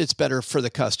you, and it's better for the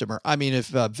customer. I mean, if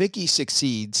Vicky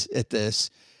succeeds at this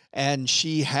and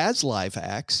she has live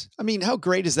acts, I mean, how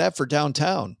great is that for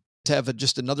downtown to have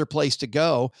just another place to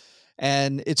go,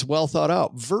 and it's well thought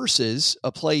out, versus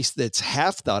a place that's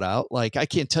half thought out. Like, I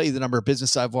can't tell you the number of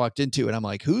business I've walked into and I'm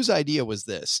like, whose idea was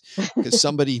this? Because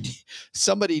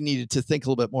somebody needed to think a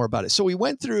little bit more about it. So we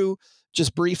went through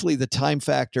just briefly the time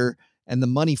factor and the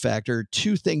money factor,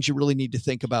 two things you really need to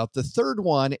think about. The third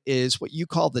one is what you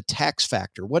call the tax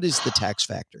factor. What is the tax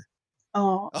factor?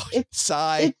 It's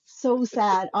sigh. It's so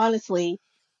sad, honestly.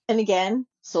 And again,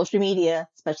 social media,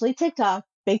 especially TikTok,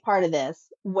 big part of this,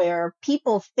 where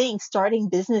people think starting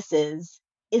businesses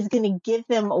is going to give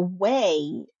them a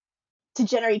way to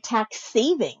generate tax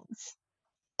savings.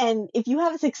 And if you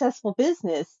have a successful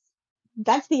business,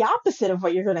 that's the opposite of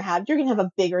what you're going to have. You're going to have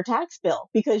a bigger tax bill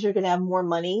because you're going to have more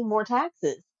money, more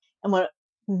taxes. And what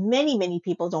many, many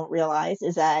people don't realize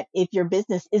is that if your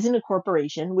business isn't a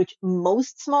corporation, which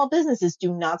most small businesses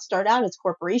do not start out as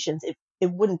corporations,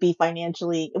 it wouldn't be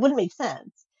financially, it wouldn't make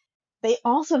sense. They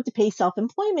also have to pay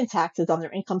self-employment taxes on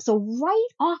their income. So right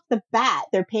off the bat,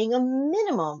 they're paying a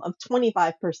minimum of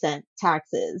 25%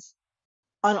 taxes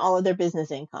on all of their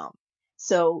business income.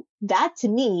 So that to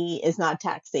me is not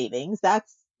tax savings.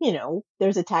 That's,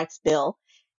 there's a tax bill.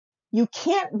 You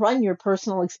can't run your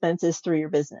personal expenses through your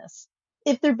business.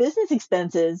 If they're business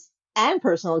expenses and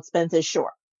personal expenses,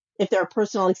 sure. If they're a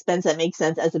personal expense that makes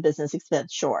sense as a business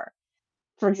expense, sure.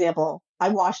 For example, I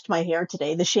washed my hair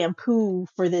today. The shampoo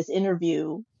for this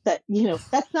interview,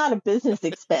 that's not a business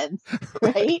expense,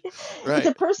 right? It's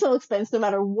a personal expense no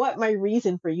matter what my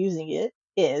reason for using it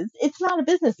is. It's not a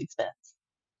business expense.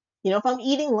 If I'm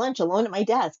eating lunch alone at my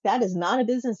desk, that is not a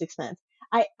business expense.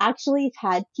 I actually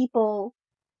have had people,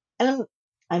 and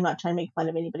I'm not trying to make fun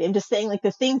of anybody. I'm just saying, like,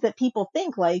 the things that people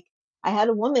think. Like, I had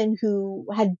a woman who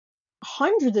had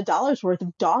hundreds of dollars worth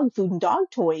of dog food and dog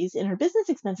toys in her business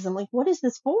expenses. I'm like, what is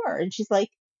this for? And she's like,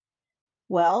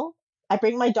 well, I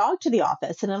bring my dog to the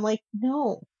office. And I'm like,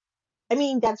 no, I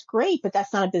mean, that's great, but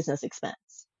that's not a business expense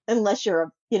unless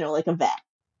you're, like a vet,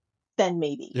 then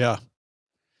maybe. Yeah.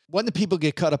 One that people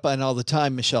get caught up on all the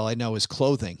time, Michelle, I know, is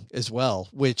clothing as well,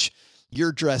 which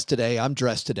you're dressed today, I'm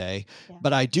dressed today. Yeah.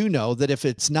 But I do know that if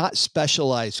it's not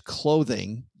specialized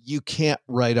clothing, you can't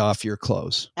write off your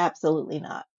clothes. Absolutely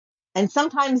not. And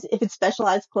sometimes if it's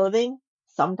specialized clothing,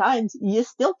 sometimes you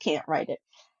still can't write it.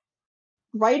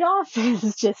 Write off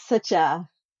is just such a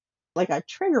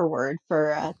trigger word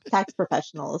for tax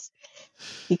professionals,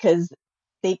 because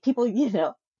people,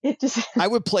 it just. I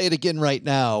would play it again right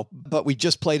now, but we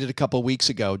just played it a couple of weeks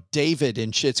ago. David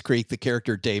in Schitt's Creek, the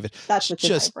character David. That's what's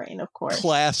just in my brain, of course.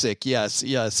 Classic. Yes,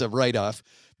 a write-off.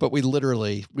 But we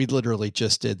literally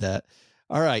just did that.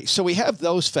 All right. So we have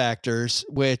those factors,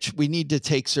 which we need to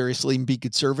take seriously and be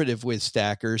conservative with,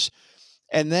 stackers.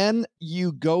 And then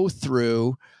you go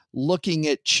through looking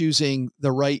at choosing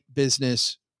the right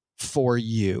business for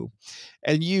you.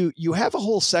 And you have a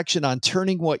whole section on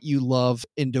turning what you love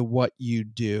into what you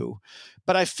do.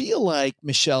 But I feel like,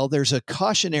 Michelle, there's a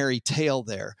cautionary tale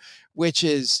there, which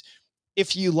is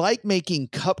if you like making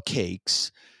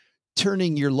cupcakes,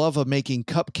 turning your love of making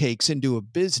cupcakes into a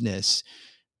business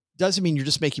doesn't mean you're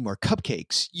just making more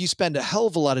cupcakes. You spend a hell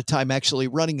of a lot of time actually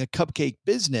running a cupcake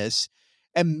business,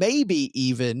 and maybe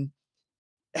even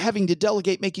having to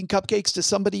delegate making cupcakes to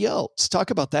somebody else. Talk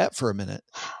about that for a minute.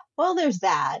 Well, there's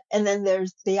that. And then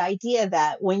there's the idea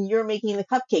that when you're making the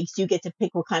cupcakes, you get to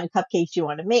pick what kind of cupcakes you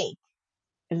want to make.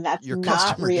 And that's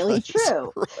not really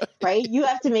true, right? You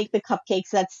have to make the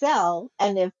cupcakes that sell.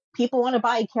 And if people want to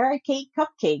buy carrot cake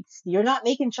cupcakes, you're not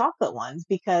making chocolate ones,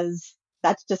 because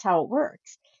that's just how it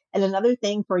works. And another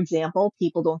thing, for example,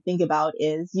 people don't think about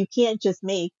is you can't just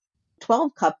make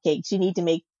 12 cupcakes. You need to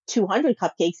make 200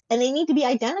 cupcakes, and they need to be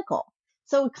identical.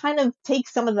 So it kind of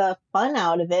takes some of the fun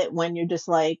out of it when you're just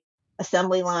like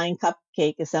assembly line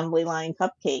cupcake, assembly line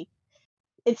cupcake.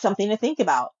 It's something to think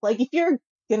about. Like if you're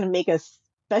going to make a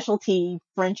specialty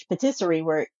French patisserie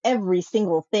where every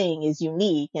single thing is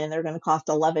unique and they're going to cost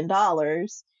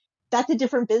 $11, that's a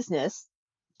different business.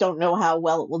 Don't know how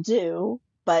well it will do,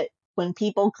 but when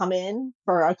people come in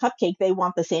for a cupcake, they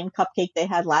want the same cupcake they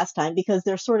had last time, because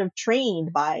they're sort of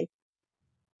trained by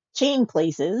chain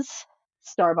places,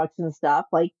 Starbucks and stuff,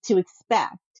 like to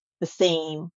expect the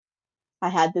same. I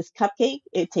had this cupcake,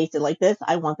 it tasted like this.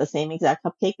 I want the same exact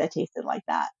cupcake that tasted like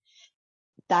that.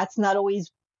 That's not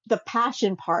always the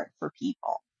passion part for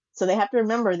people. So they have to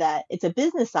remember that it's a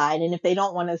business side. And if they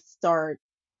don't want to start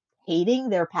hating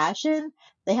their passion,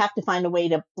 they have to find a way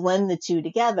to blend the two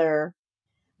together,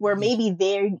 where maybe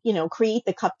they, create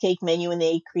the cupcake menu and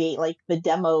they create like the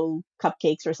demo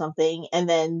cupcakes or something. And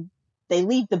then they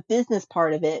leave the business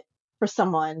part of it for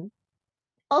someone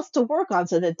else to work on,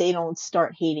 so that they don't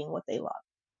start hating what they love.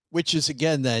 Which is,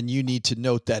 again, then you need to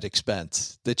note that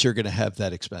expense, that you're going to have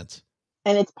that expense.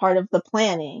 And it's part of the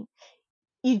planning.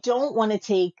 You don't want to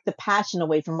take the passion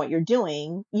away from what you're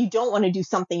doing. You don't want to do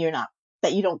something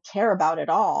that you don't care about at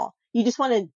all. You just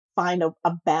want to find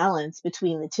a balance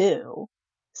between the two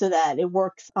so that it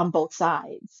works on both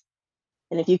sides.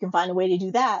 And if you can find a way to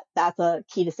do that, that's a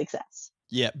key to success.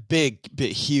 Yeah, big,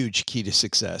 huge key to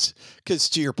success. Because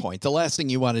to your point, the last thing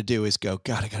you want to do is go,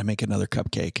 God, I got to make another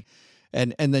cupcake.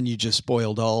 And then you just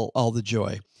spoiled all the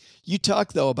joy. You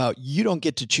talk, though, about you don't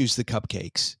get to choose the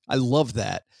cupcakes. I love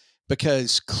that,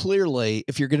 because clearly,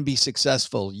 if you're going to be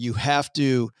successful, you have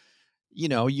to,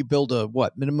 you build a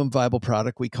minimum viable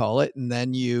product, we call it, and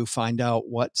then you find out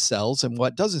what sells and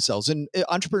what doesn't sell. And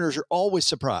entrepreneurs are always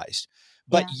surprised.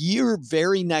 But your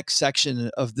very next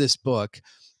section of this book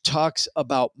talks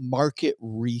about market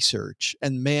research.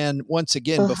 And man, once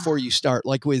again, before you start,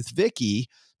 like with Vicky,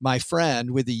 my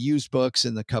friend, with the used books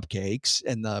and the cupcakes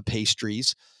and the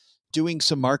pastries, doing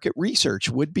some market research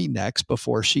would be next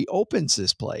before she opens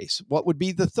this place. What would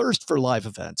be the thirst for live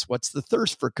events? What's the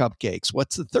thirst for cupcakes?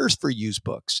 What's the thirst for used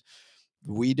books?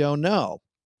 We don't know.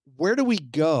 Where do we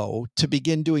go to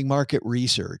begin doing market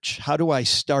research? How do I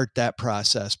start that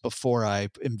process before I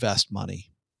invest money?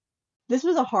 This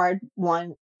was a hard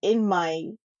one in my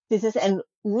business, and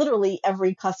literally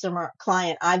every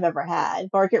client I've ever had.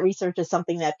 Market research is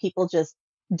something that people just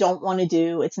don't want to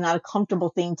do. It's not a comfortable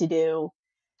thing to do.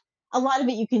 A lot of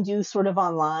it you can do sort of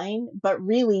online, but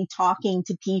really talking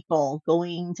to people,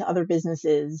 going to other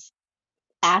businesses,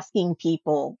 asking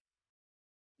people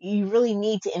you really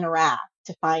need to interact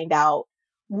to find out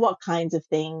what kinds of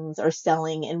things are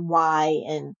selling and why,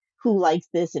 and who likes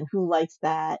this and who likes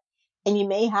that. And you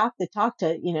may have to talk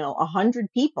to, 100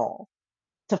 people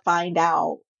to find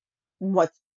out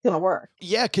what's going to work.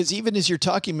 Yeah, because even as you're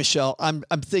talking, Michele, I'm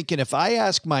thinking, if I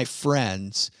ask my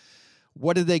friends,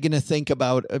 what are they going to think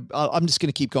about? I'm just going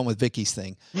to keep going with Vicky's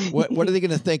thing. What are they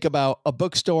going to think about a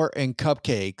bookstore and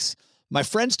cupcakes? My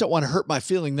friends don't want to hurt my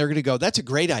feeling. They're going to go, that's a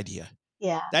great idea.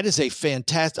 Yeah. That is a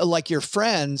fantastic, like, your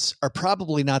friends are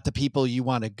probably not the people you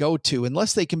want to go to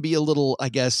unless they can be a little, I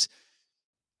guess,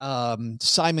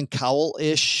 Simon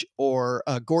Cowell-ish or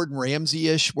Gordon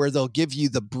Ramsay-ish, where they'll give you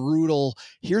the brutal,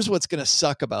 here's what's going to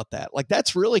suck about that. Like,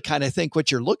 that's really kind of think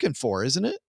what you're looking for, isn't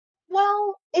it?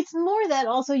 Well, it's more that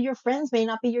also your friends may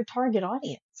not be your target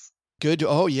audience. Good.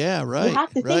 Oh, yeah, right. You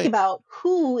have to think about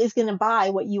who is going to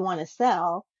buy what you want to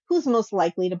sell, who's most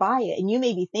likely to buy it. And you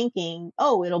may be thinking,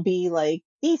 oh, it'll be like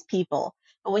these people.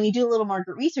 But when you do a little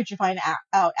market research, you find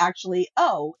out actually,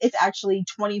 oh, it's actually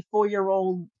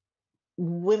 24-year-old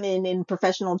women in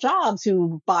professional jobs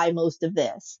who buy most of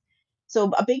this.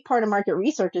 So a big part of market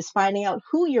research is finding out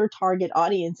who your target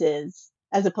audience is,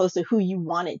 as opposed to who you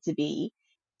want it to be,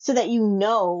 so that you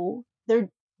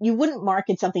wouldn't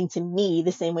market something to me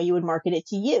the same way you would market it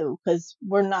to you, because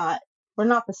we're not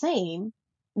the same.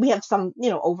 We have some,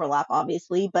 overlap,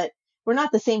 obviously, but we're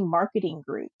not the same marketing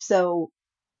group. So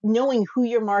knowing who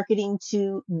you're marketing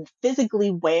to physically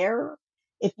where,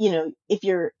 if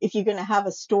you're going to have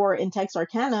a store in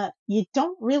Texarkana, you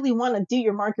don't really want to do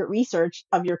your market research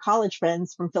of your college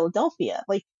friends from Philadelphia.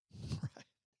 Like,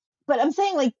 but I'm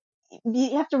saying, like,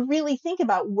 you have to really think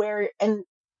about where. And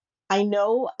I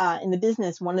know in the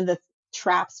business, one of the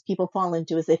traps people fall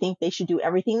into is they think they should do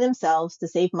everything themselves to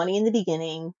save money in the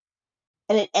beginning.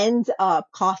 And it ends up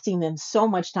costing them so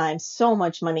much time, so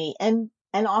much money, and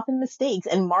often mistakes.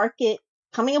 And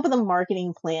coming up with a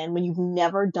marketing plan when you've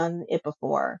never done it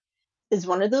before is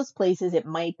one of those places it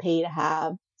might pay to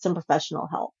have some professional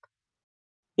help.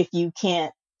 If you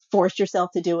can't force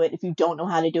yourself to do it, if you don't know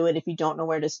how to do it, if you don't know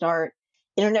where to start,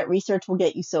 internet research will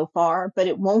get you so far, but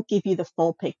it won't give you the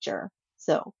full picture.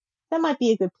 So that might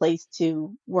be a good place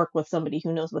to work with somebody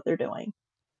who knows what they're doing.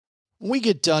 We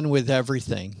get done with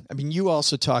everything. I mean, you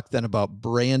also talk then about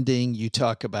branding. You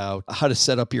talk about how to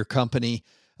set up your company,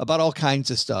 about all kinds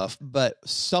of stuff. But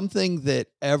something that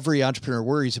every entrepreneur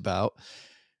worries about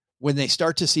when they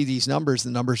start to see these numbers, the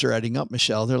numbers are adding up,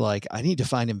 Michele. They're like, I need to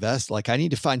find I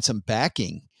need to find some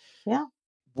backing. Yeah.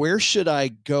 Where should I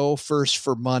go first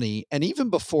for money? And even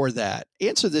before that,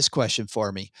 answer this question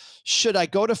for me. Should I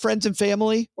go to friends and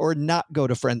family or not go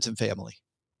to friends and family?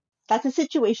 That's a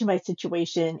situation by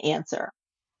situation answer.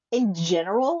 In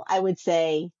general, I would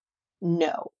say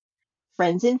no.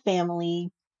 Friends and family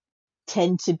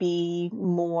tend to be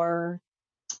more,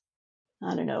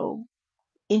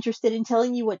 interested in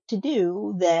telling you what to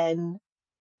do than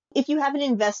if you have an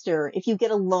investor, if you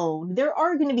get a loan. There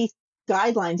are going to be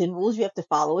guidelines and rules you have to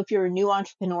follow. If you're a new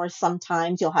entrepreneur,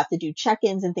 sometimes you'll have to do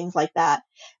check-ins and things like that.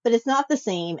 But it's not the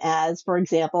same as, for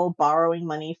example, borrowing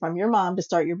money from your mom to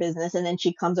start your business, and then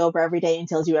she comes over every day and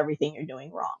tells you everything you're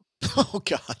doing wrong. Oh,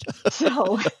 God.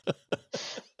 So,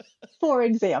 for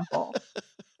example.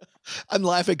 I'm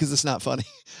laughing because it's not funny.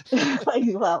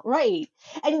 Well, right.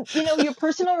 And, your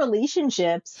personal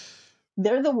relationships,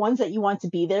 they're the ones that you want to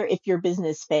be there if your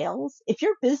business fails. If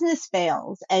your business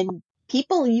fails and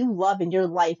people you love in your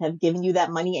life have given you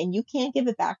that money and you can't give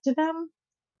it back to them,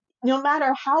 no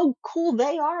matter how cool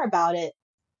they are about it,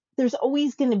 there's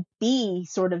always going to be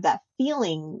sort of that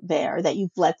feeling there that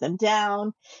you've let them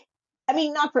down. I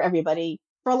mean, not for everybody.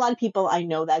 For a lot of people, I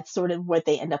know that's sort of what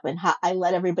they end up in. I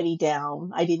let everybody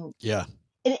down. I didn't. Yeah.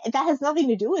 And that has nothing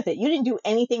to do with it. You didn't do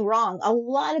anything wrong. A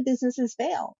lot of businesses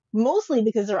fail, mostly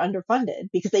because they're underfunded,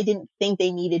 because they didn't think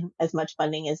they needed as much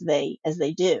funding as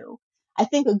they do. I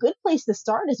think a good place to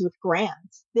start is with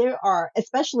grants. There are,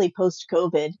 especially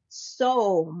post-COVID,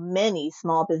 so many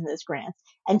small business grants.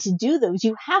 And to do those,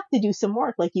 you have to do some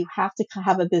work. Like, you have to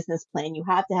have a business plan. You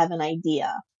have to have an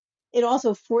idea. It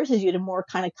also forces you to more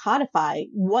kind of codify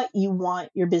what you want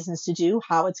your business to do,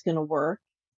 how it's going to work.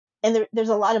 And there's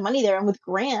a lot of money there. And with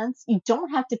grants, you don't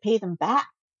have to pay them back.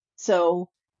 So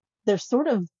they're sort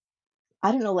of,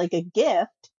 like a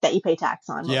gift that you pay tax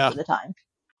on most of the time.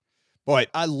 Boy,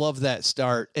 I love that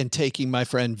start. And taking my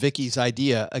friend Vicky's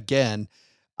idea again,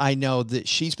 I know that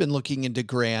she's been looking into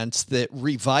grants that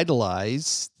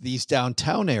revitalize these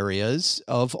downtown areas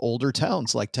of older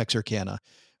towns like Texarkana,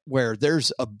 where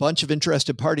there's a bunch of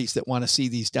interested parties that want to see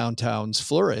these downtowns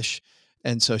flourish.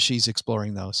 And so she's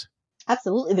exploring those.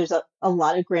 Absolutely. There's a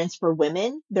lot of grants for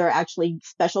women. There are actually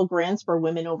special grants for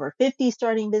women over 50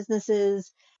 starting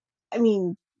businesses. I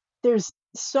mean, there's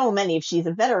so many. If she's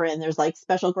a veteran, there's like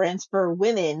special grants for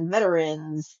women,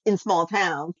 veterans in small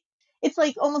towns. It's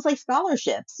like almost like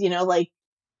scholarships, like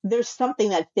there's something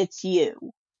that fits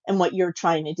you and what you're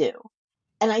trying to do.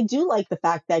 And I do like the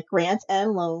fact that grants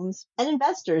and loans and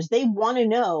investors, they want to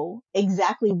know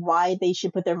exactly why they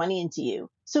should put their money into you.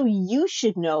 So you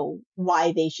should know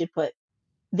why they should put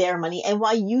their money and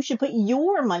why you should put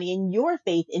your money and your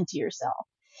faith into yourself.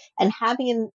 And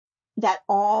having that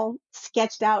all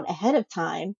sketched out ahead of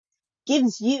time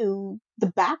gives you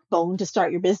the backbone to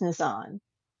start your business on.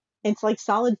 It's like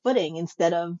solid footing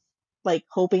instead of like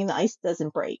hoping the ice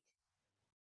doesn't break.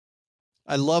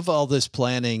 I love all this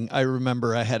planning. I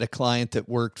remember I had a client that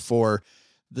worked for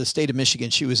the state of Michigan.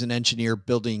 She was an engineer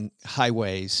building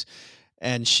highways.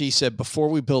 And she said, before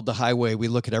we build the highway, we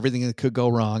look at everything that could go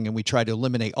wrong and we try to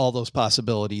eliminate all those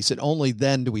possibilities. And only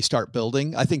then do we start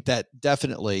building. I think that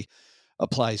definitely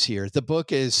applies here. The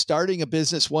book is Starting a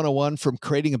Business 101, from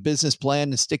creating a business plan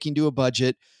and sticking to a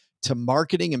budget to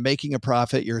marketing and making a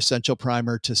profit, your essential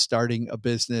primer to starting a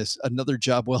business. Another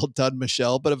job well done,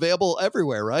 Michele, but available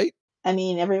everywhere, right? I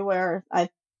mean, everywhere I've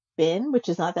been, which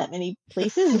is not that many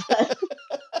places, but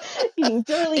you can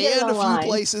totally get it online. And a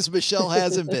few places Michele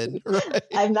hasn't been. Right?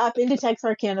 I've not been to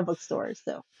Texarkana bookstores,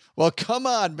 so. Well, come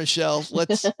on, Michele.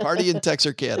 Let's party in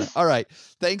Texarkana. All right.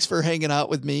 Thanks for hanging out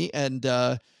with me. And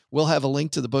we'll have a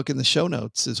link to the book in the show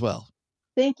notes as well.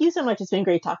 Thank you so much. It's been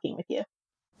great talking with you.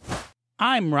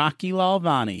 I'm Rocky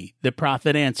Lalvani, the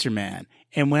Profit Answer Man.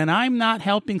 And when I'm not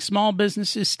helping small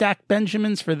businesses stack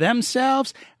Benjamins for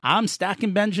themselves, I'm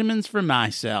stacking Benjamins for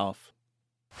myself.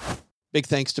 Big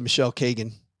thanks to Michele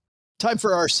Cagan. Time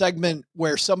for our segment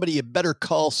where somebody you better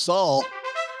call Saul-Sehy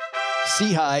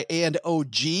and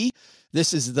OG.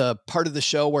 This is the part of the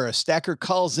show where a stacker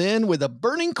calls in with a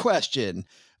burning question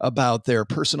about their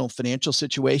personal financial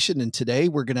situation. And today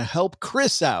we're going to help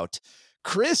Chris out.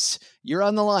 Chris, you're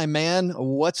on the line, man.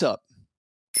 What's up?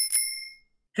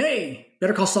 Hey,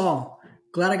 better call Saul.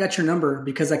 Glad I got your number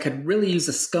because I could really use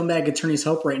a scumbag attorney's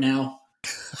help right now.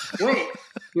 Wait,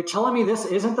 you're telling me this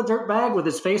isn't the dirtbag with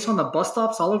his face on the bus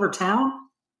stops all over town?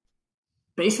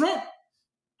 Basement?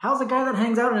 How's the guy that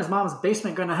hangs out in his mom's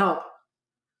basement going to help?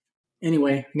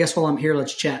 Anyway, I guess while I'm here,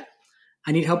 let's chat.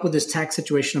 I need help with this tax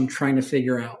situation I'm trying to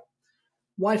figure out.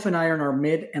 Wife and I are in our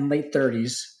mid and late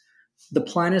 30s. The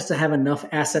plan is to have enough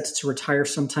assets to retire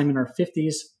sometime in our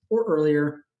 50s or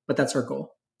earlier, but that's our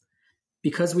goal.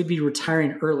 Because we'd be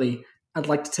retiring early, I'd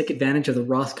like to take advantage of the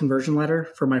Roth conversion ladder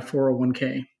for my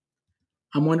 401k.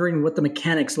 I'm wondering what the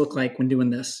mechanics look like when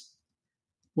doing this.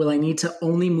 Will I need to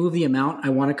only move the amount I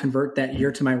want to convert that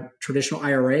year to my traditional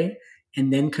IRA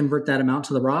and then convert that amount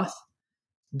to the Roth?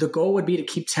 The goal would be to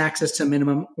keep taxes to a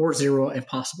minimum or zero if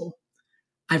possible.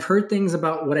 I've heard things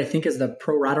about what I think is the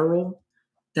pro rata rule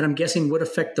that I'm guessing would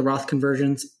affect the Roth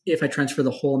conversions if I transfer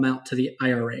the whole amount to the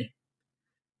IRA.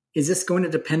 Is this going to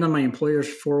depend on my employer's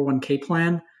 401k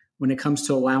plan when it comes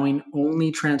to allowing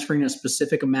only transferring a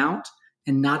specific amount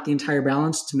and not the entire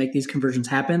balance to make these conversions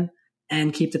happen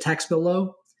and keep the tax bill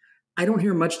low? I don't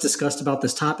hear much discussed about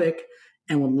this topic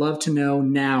and would love to know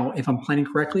now if I'm planning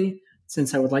correctly,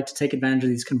 since I would like to take advantage of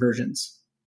these conversions.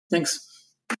 Thanks.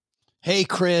 Hey,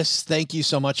 Chris, thank you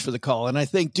so much for the call. And I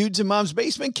think Dudes in Mom's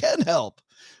Basement can help,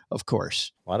 of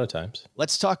course. A lot of times.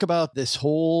 Let's talk about this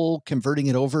whole converting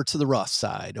it over to the Roth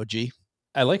side, OG.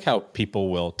 I like how people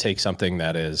will take something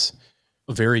that is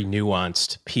a very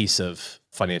nuanced piece of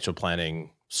financial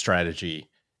planning strategy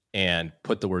and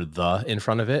put the word "the" in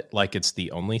front of it, like it's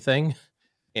the only thing,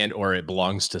 and or it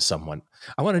belongs to someone.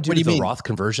 I want to do the Roth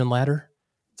conversion ladder.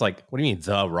 It's like, what do you mean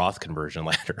the Roth conversion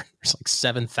ladder? There's like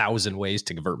 7,000 ways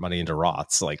to convert money into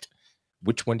Roths. Like,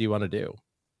 which one do you want to do?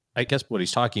 I guess what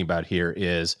he's talking about here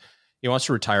is he wants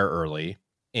to retire early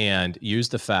and use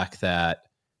the fact that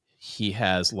he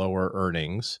has lower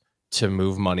earnings to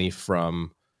move money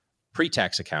from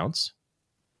pre-tax accounts,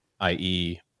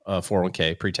 i.e.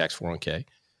 401k, pre-tax 401k,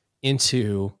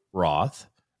 into Roth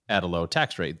at a low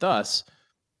tax rate, thus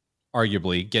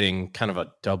arguably getting kind of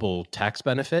a double tax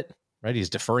benefit, right? He's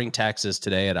deferring taxes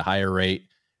today at a higher rate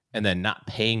and then not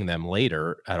paying them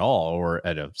later at all or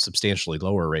at a substantially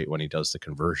lower rate when he does the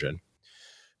conversion.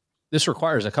 This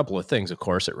requires a couple of things, of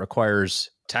course. It requires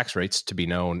tax rates to be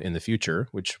known in the future,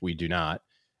 which we do not.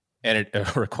 And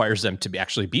it requires them to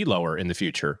actually be lower in the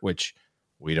future, which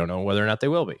we don't know whether or not they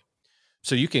will be.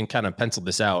 So you can kind of pencil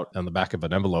this out on the back of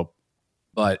an envelope.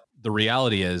 But the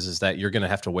reality is that you're going to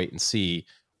have to wait and see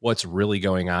what's really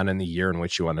going on in the year in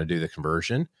which you want to do the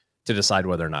conversion to decide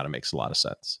whether or not it makes a lot of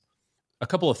sense. a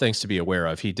couple of things to be aware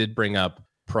of. He did bring up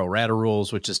pro rata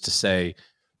rules, which is to say,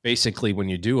 basically, when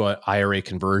you do an IRA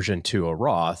conversion to a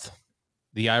Roth,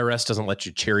 the IRS doesn't let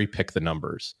you cherry pick the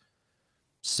numbers.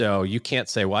 So you can't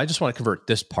say, well, I just want to convert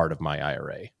this part of my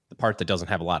IRA, the part that doesn't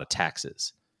have a lot of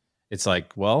taxes. It's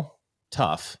like, well,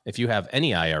 tough. If you have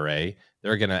any IRA,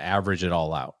 they're going to average it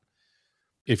all out.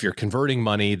 If you're converting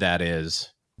money that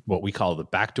is what we call the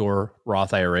backdoor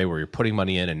Roth IRA, where you're putting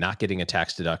money in and not getting a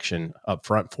tax deduction up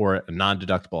front for it, a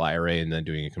non-deductible IRA, and then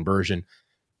doing a conversion,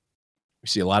 we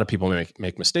see a lot of people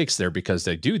make mistakes there because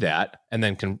they do that and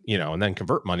then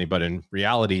convert money. But in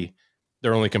reality,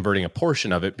 they're only converting a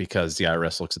portion of it because the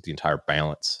IRS looks at the entire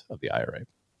balance of the IRA.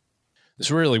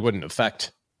 This really wouldn't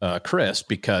affect Chris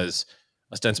because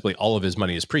ostensibly all of his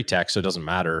money is pre-tax, so it doesn't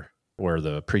matter where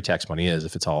the pre-tax money is,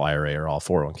 if it's all IRA or all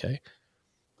 401k.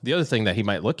 The other thing that he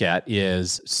might look at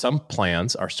is some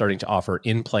plans are starting to offer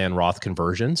in-plan Roth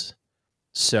conversions.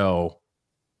 So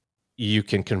you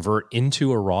can convert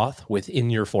into a Roth within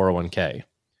your 401k.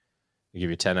 They give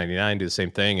you 1099, do the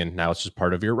same thing, and now it's just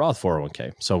part of your Roth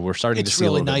 401k. So we're starting to see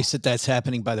really nice that that's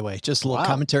happening, by the way. Just a little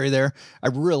commentary there. I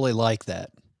really like that.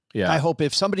 Yeah. I hope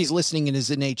if somebody's listening and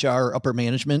is in HR, upper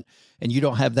management, and you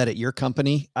don't have that at your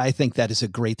company, I think that is a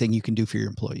great thing you can do for your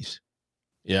employees.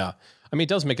 Yeah. I mean, it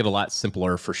does make it a lot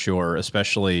simpler for sure,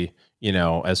 especially,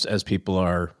 as people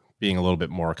are being a little bit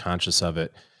more conscious of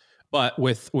it. But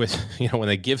with when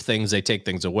they give things, they take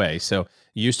things away. So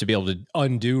you used to be able to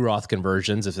undo Roth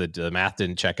conversions if the math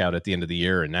didn't check out at the end of the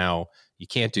year, and now you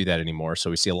can't do that anymore. So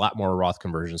we see a lot more Roth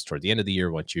conversions toward the end of the year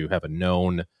once you have a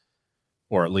known,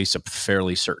 or at least a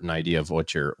fairly certain idea of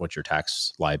what your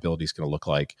tax liability is going to look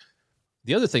like.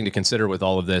 The other thing to consider with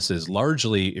all of this is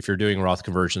largely if you're doing Roth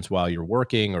conversions while you're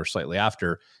working or slightly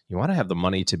after, you want to have the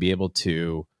money to be able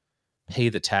to pay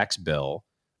the tax bill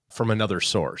from another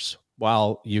source.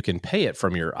 While you can pay it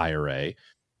from your IRA,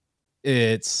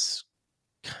 it's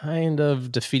kind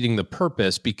of defeating the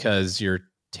purpose because you're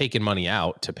taking money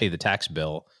out to pay the tax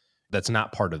bill that's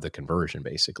not part of the conversion,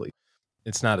 basically.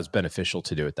 It's not as beneficial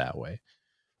to do it that way.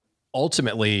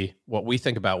 Ultimately, what we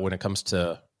think about when it comes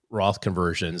to Roth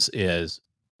conversions is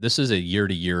this is a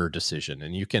year-to-year decision,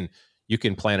 and you can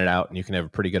plan it out and you can have a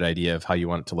pretty good idea of how you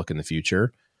want it to look in the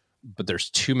future, but there's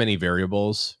too many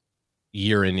variables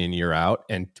year in and year out,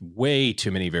 and way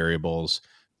too many variables.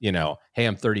 Hey,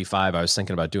 I'm 35. I was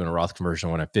thinking about doing a Roth conversion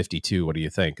when I'm 52. What do you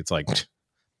think? It's like,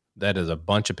 that is a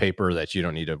bunch of paper that you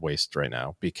don't need to waste right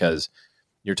now, because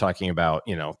you're talking about,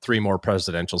 3 more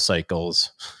presidential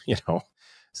cycles,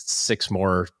 6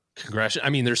 more congressional.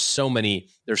 I mean, there's so many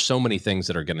things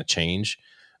that are going to change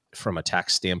from a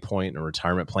tax standpoint and a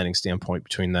retirement planning standpoint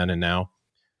between then and now.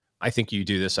 I think you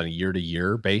do this on a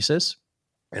year-to-year basis,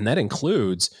 and that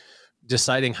includes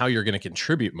deciding how you're going to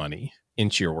contribute money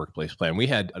into your workplace plan. We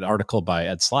had an article by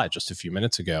Ed Slott just a few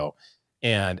minutes ago,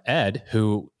 and Ed,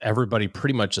 who everybody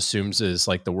pretty much assumes is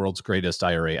like the world's greatest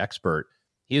IRA expert,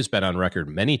 he has been on record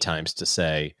many times to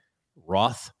say,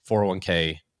 Roth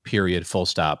 401k, period, full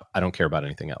stop. I don't care about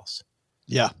anything else.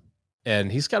 Yeah.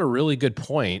 And he's got a really good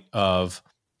point of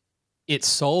it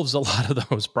solves a lot of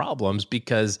those problems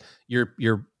because you're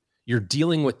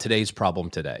dealing with today's problem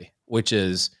today, which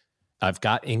is I've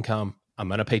got income. I'm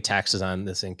going to pay taxes on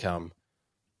this income.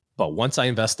 But once I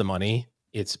invest the money,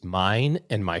 it's mine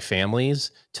and my family's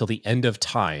till the end of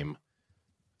time,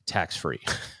 tax-free.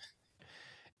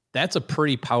 That's a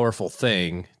pretty powerful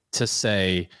thing to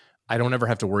say, I don't ever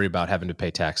have to worry about having to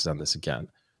pay taxes on this again.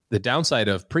 The downside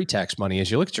of pre-tax money is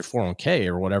you look at your 401k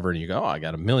or whatever, and you go, oh, I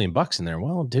got $1 million in there.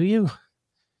 Well, do you?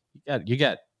 You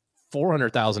got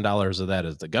 $400,000 of that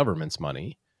as the government's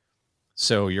money.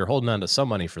 So you're holding on to some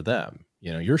money for them.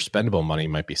 Your spendable money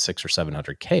might be $600,000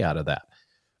 or $700,000 out of that.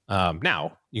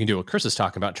 Now you can do what Chris is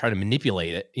talking about, try to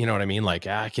manipulate it. You know what I mean? Like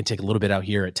I can take a little bit out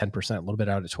here at 10%, a little bit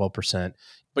out at 12%,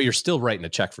 but you're still writing a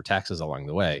check for taxes along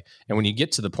the way. And when you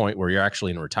get to the point where you're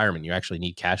actually in retirement, you actually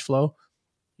need cash flow,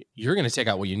 you're going to take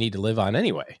out what you need to live on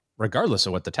anyway, regardless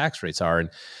of what the tax rates are. And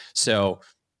so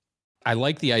I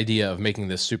like the idea of making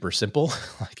this super simple,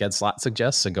 like Ed Slott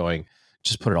suggests, and going,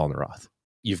 just put it all in the Roth.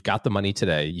 You've got the money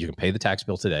today. You can pay the tax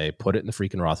bill today, put it in the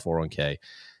freaking Roth 401k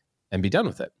and be done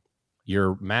with it.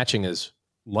 Your matching is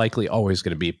likely always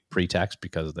going to be pre-tax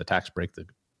because of the tax break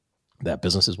that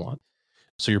businesses want.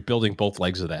 So you're building both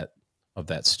legs of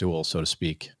that stool, so to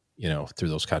speak, through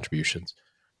those contributions.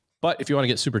 But if you want to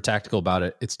get super tactical about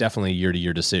it, it's definitely a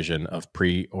year-to-year decision of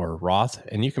pre or Roth,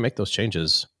 and you can make those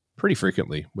changes pretty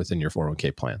frequently within your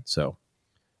 401k plan. So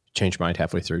change your mind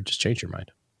halfway through, just change your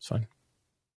mind. It's fine.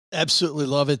 Absolutely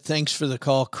love it. Thanks for the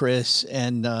call, Chris,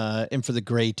 and for the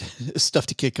great stuff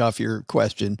to kick off your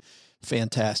question.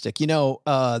 Fantastic.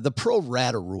 The pro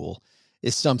rata rule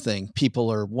is something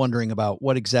people are wondering about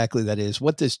what exactly that is.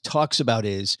 What this talks about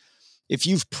is if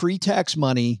you've pre-tax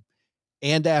money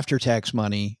and after-tax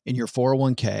money in your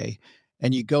 401k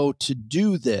and you go to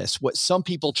do this, what some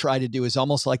people try to do is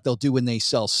almost like they'll do when they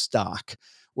sell stock,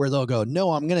 where they'll go,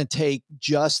 no, I'm going to take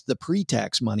just the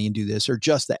pre-tax money and do this, or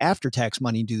just the after-tax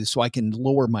money and do this so I can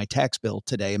lower my tax bill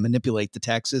today and manipulate the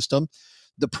tax system.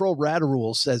 The pro rata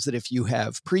rule says that if you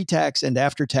have pre-tax and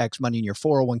after-tax money in your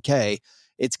 401k,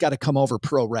 it's got to come over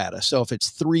pro rata. So if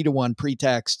it's 3-to-1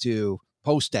 pre-tax to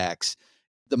post-tax,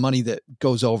 the money that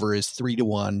goes over is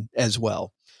 3-to-1 as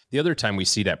well. The other time we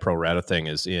see that pro rata thing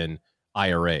is in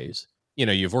IRAs.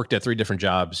 You've worked at 3 different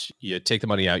jobs. You take the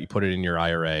money out, you put it in your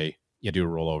IRA, you do a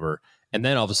rollover, and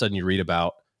then all of a sudden you read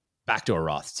about backdoor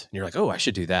Roths, and you're like, oh, I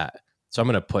should do that. So I'm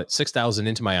going to put 6,000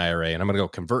 into my IRA, and I'm going to go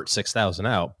convert 6,000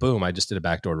 out. Boom, I just did a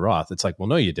backdoor Roth. It's like, well,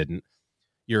 no, you didn't.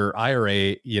 Your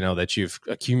IRA, that you've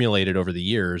accumulated over the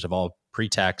years of all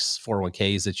pre-tax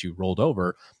 401ks that you rolled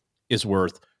over is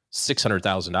worth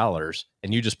 $600,000,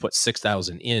 and you just put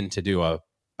 6,000 in to do a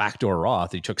backdoor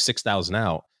Roth. You took 6,000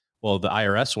 out. Well, the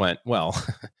IRS went, well,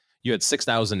 you had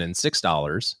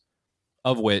 $6,006,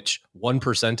 of which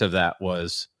 1% of that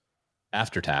was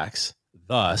after tax.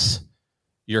 Thus,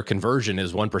 your conversion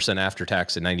is 1% after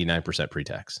tax and 99%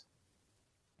 pre-tax.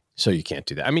 So you can't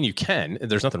do that. I mean, you can.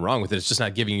 There's nothing wrong with it. It's just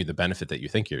not giving you the benefit that you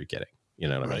think you're getting. You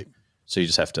know what I mean? So you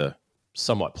just have to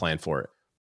somewhat plan for it.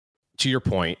 To your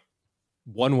point,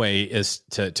 one way is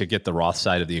to get the Roth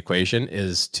side of the equation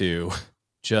is to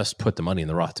just put the money in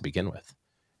the Roth to begin with.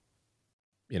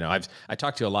 I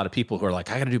talked to a lot of people who are like,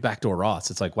 I got to do backdoor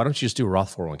Roths. It's like, why don't you just do a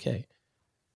Roth 401k?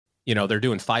 They're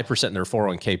doing 5% in their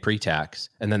 401k pre-tax.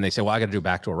 And then they say, well, I got to do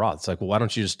backdoor Roth. It's like, well, why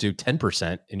don't you just do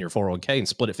 10% in your 401k and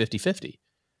split it 50-50?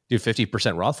 Do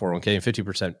 50% Roth 401k and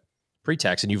 50%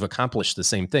 pre-tax, and you've accomplished the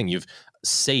same thing. You've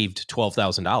saved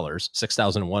 $12,000,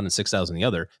 6,000 in one and 6,000 in the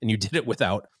other, and you did it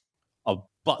without a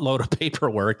buttload of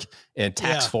paperwork and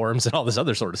tax forms and all this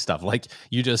other sort of stuff. Like,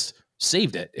 you just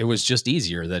saved it. It was just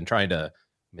easier than trying to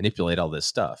manipulate all this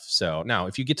stuff. So now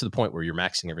if you get to the point where you're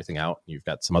maxing everything out, you've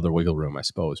got some other wiggle room, I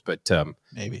suppose, but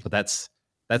maybe, but that's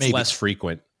less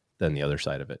frequent than the other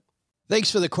side of it. Thanks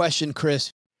for the question,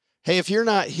 Chris. Hey, if you're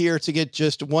not here to get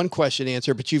just one question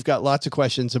answered, but you've got lots of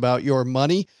questions about your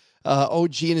money,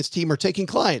 OG and his team are taking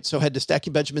clients. So head to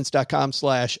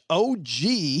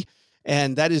stackingbenjamins.com/OG.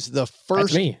 And that is the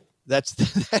first, that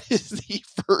is the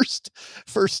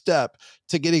first step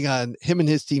to getting on him and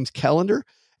his team's calendar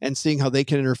and seeing how they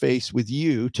can interface with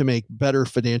you to make better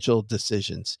financial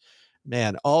decisions.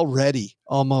 Man, already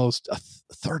almost a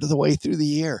third of the way through the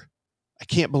year. I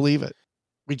can't believe it.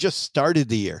 We just started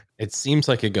the year. It seems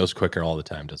like it goes quicker all the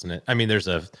time, doesn't it? I mean, there's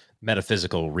a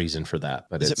metaphysical reason for that,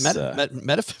 but is it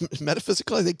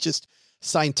metaphysical? I think just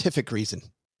scientific reason.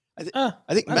 I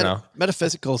think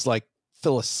metaphysical is like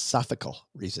philosophical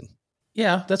reason.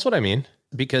 Yeah, that's what I mean.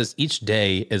 Because each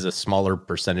day is a smaller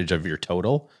percentage of your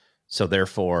total. So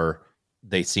therefore,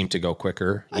 they seem to go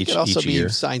quicker each year. Could also be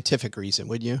scientific reason,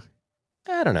 wouldn't you?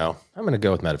 I don't know. I'm going to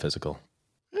go with metaphysical.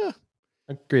 Yeah.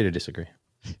 Agree to disagree.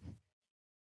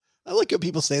 I like when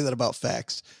people say that about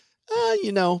facts.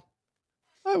 We'll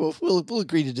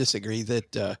agree to disagree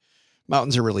that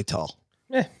mountains are really tall.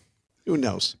 Who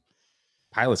knows?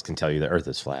 Pilots can tell you the earth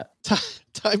is flat.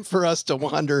 Time for us to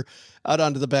wander out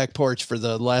onto the back porch for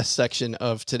the last section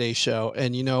of today's show.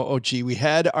 And, OG, we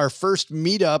had our first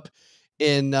meetup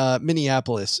in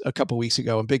Minneapolis a couple weeks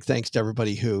ago. And big thanks to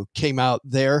everybody who came out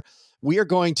there. We are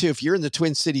going to, if you're in the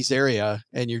Twin Cities area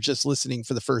and you're just listening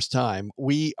for the first time,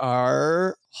 we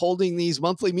are holding these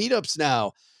monthly meetups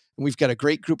now. And we've got a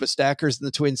great group of stackers in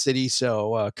the Twin Cities.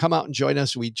 So come out and join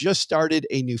us. We just started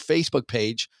a new Facebook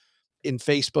page. In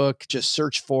Facebook, just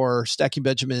search for Stacking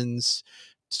Benjamins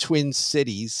Twin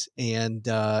Cities and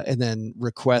then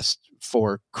request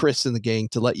for Chris and the gang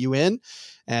to let you in,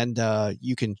 and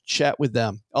you can chat with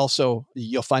them. Also,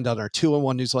 you'll find out our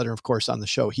 2-in-1 newsletter, of course, on the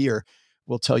show here.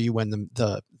 We'll tell you when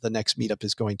the next meetup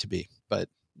is going to be. But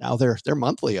now they're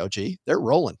monthly, OG. They're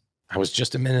rolling. I was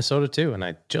just in Minnesota too, and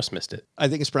I just missed it. I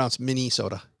think it's pronounced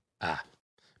Minnesota.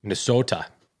 Minnesota.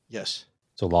 Yes.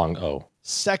 It's a long O.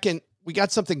 Second, we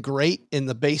got something great in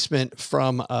the basement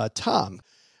from Tom,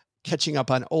 catching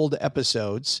up on old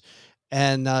episodes.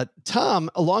 And Tom,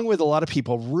 along with a lot of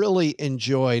people, really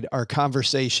enjoyed our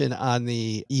conversation on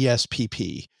the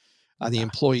ESPP, on the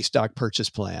Employee Stock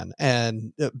Purchase Plan,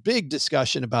 and a big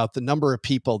discussion about the number of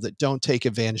people that don't take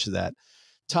advantage of that.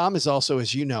 Tom is also,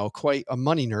 as you know, quite a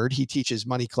money nerd. He teaches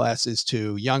money classes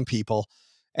to young people.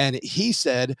 And he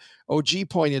said, OG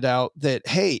pointed out that,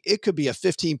 hey, it could be a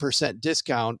 15%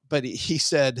 discount, but he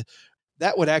said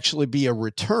that would actually be a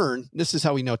return. This is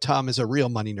how we know Tom is a real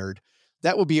money nerd.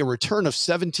 That would be a return of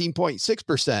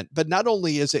 17.6%. But not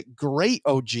only is it great,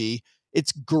 OG,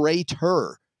 it's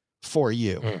greater for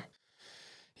you.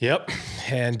 Yep.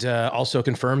 And also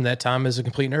confirmed that Tom is a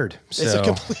complete nerd. So, it's a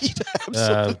complete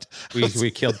absolute.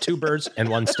 We killed 2 birds and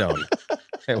 1 stone.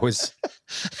 It was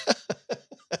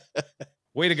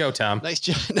way to go, Tom. Nice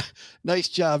job. Nice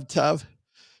job, Tom.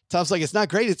 Tom's like, it's not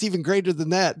great. It's even greater than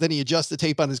that. Then he adjusts the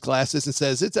tape on his glasses and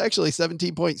says, it's actually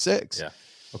 17.6. Yeah.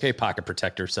 Okay, pocket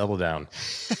protector, settle down.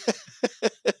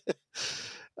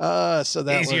 So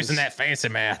that he's using that fancy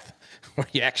math where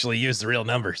you actually use the real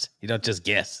numbers. You don't just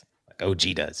guess like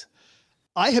OG does.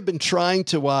 I have been trying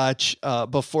to watch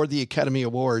before the Academy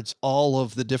Awards, all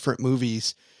of the different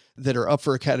movies that are up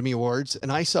for Academy Awards.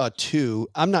 And I saw 2.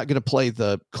 I'm not going to play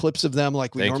the clips of them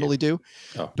like we normally do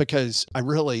because I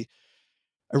really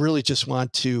just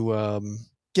want to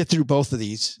get through both of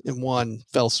these in one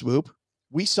fell swoop.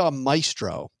 We saw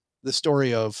Maestro, the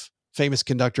story of famous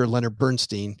conductor Leonard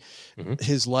Bernstein,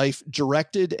 his life,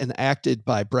 directed and acted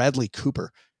by Bradley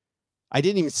Cooper. I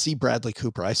didn't even see Bradley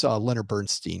Cooper. I saw Leonard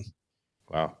Bernstein.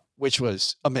 Wow. Which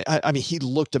was, I mean, he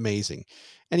looked amazing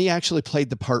and he actually played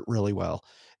the part really well.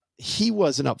 He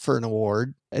wasn't up for an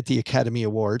award at the Academy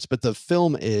Awards, but the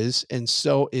film is, and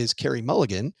so is Carey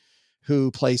Mulligan,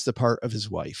 who plays the part of his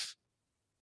wife.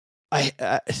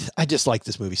 I just like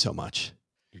this movie so much.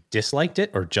 You disliked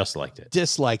it or just liked it?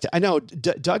 Disliked it. I know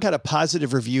Doug had a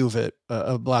positive review of it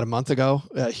about a month ago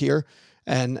here.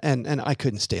 And I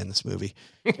couldn't stand this movie.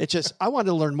 It just, I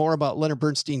wanted to learn more about Leonard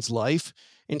Bernstein's life.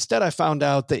 Instead, I found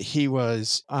out that he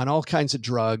was on all kinds of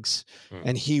drugs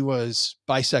and he was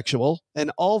bisexual, and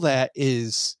all that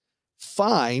is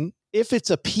fine if it's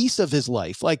a piece of his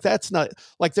life. Like, that's not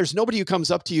like, there's nobody who comes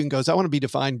up to you and goes, I want to be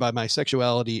defined by my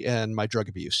sexuality and my drug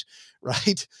abuse.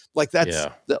 Right. Like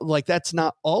that's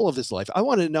not all of his life. I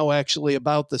want to know actually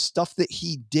about the stuff that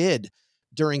he did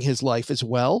during his life as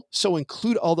well. So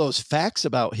include all those facts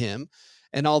about him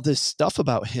and all this stuff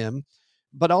about him,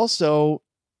 but also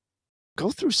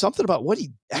go through something about what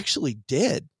he actually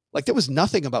did. Like, there was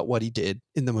nothing about what he did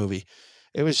in the movie.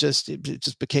 It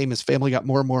just became his family got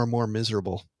more and more and more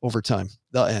miserable over time.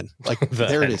 The end. Like,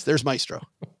 there it is. There's Maestro.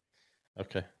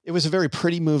 Okay. It was a very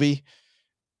pretty movie.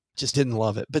 Just didn't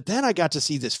love it. But then I got to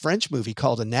see this French movie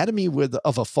called Anatomy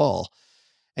of a Fall.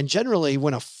 And generally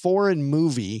when a foreign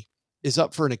movie is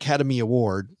up for an Academy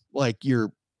Award, like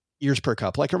your ears perk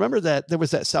up. Like, remember that there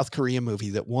was that South Korean movie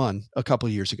that won a couple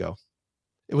of years ago.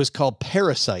 It was called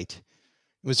Parasite.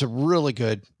 It was a really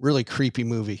good, really creepy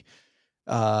movie.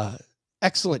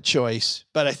 Excellent choice.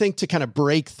 But I think to kind of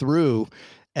break through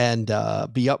and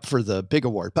be up for the big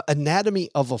award. But Anatomy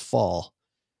of a Fall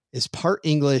is part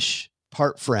English,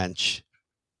 part French.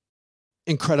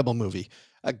 Incredible movie.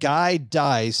 A guy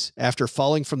dies after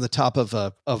falling from the top of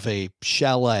a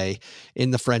chalet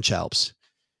in the French Alps.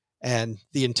 And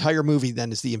the entire movie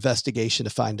then is the investigation to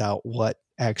find out what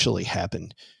actually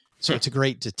happened. So it's a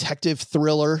great detective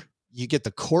thriller. You get the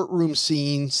courtroom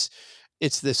scenes.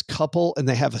 It's this couple and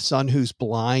they have a son who's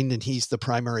blind and he's the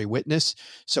primary witness.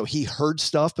 So he heard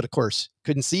stuff, but of course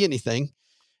couldn't see anything.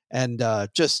 And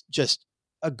just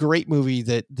a great movie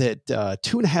that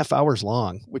 2.5 hours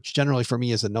long, which generally for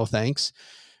me is a no thanks,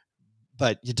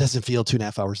 but it doesn't feel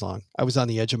 2.5 hours long. I was on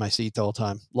the edge of my seat the whole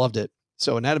time. Loved it.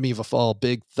 So Anatomy of a Fall,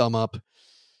 big thumb up.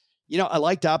 You know, I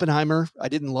liked Oppenheimer. I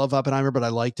didn't love Oppenheimer, but I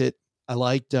liked it. I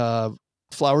liked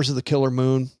Flowers of the Killer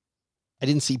Moon. I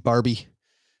didn't see Barbie.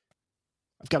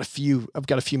 I've got a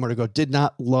few more to go. Did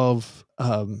not love,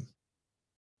 I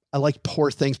liked Poor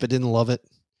Things, but didn't love it.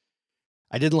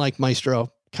 I didn't like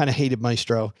Maestro. Kind of hated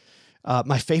Maestro.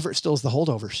 My favorite still is The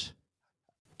Holdovers.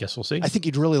 Guess we'll see. I think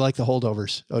you'd really like The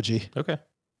Holdovers, OG. Okay.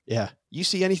 Yeah. You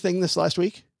see anything this last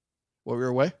week while we were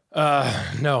away?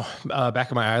 No.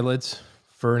 Back of my eyelids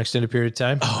for an extended period of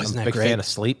time. Oh, isn't that I'm a big great? fan of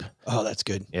sleep. Oh, that's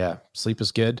good. Yeah. Sleep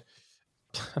is good.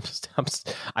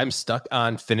 I'm stuck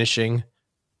on finishing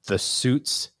the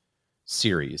Suits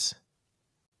series,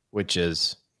 which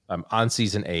is, I'm on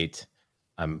season 8.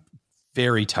 I'm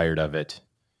very tired of it.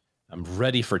 I'm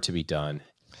ready for it to be done.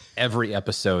 Every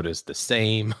episode is the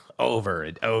same over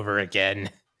and over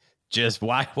again. Just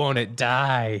why won't it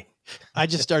die? I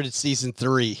just started season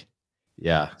 3.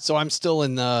 Yeah. So I'm still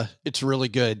in the it's really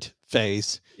good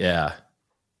phase. Yeah.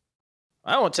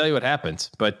 I won't tell you what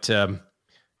happens, but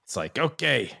it's like,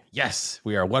 okay, yes,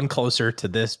 we are one closer to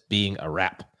this being a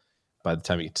wrap by the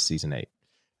time you get to season 8.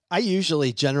 I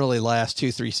usually generally last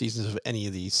 2-3 seasons of any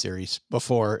of these series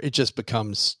before it just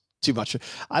becomes too much.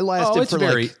 I lasted it's for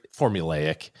very like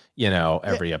formulaic.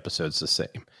 Every episode's the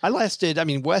same. I lasted. I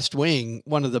mean, West Wing,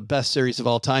 one of the best series of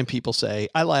all time. People say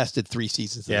I lasted 3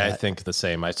 seasons. Yeah, of that. I think the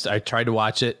same. I tried to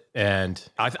watch it, and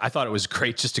I thought it was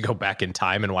great just to go back in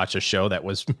time and watch a show that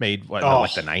was made like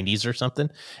the 90s or something.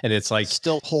 And it's like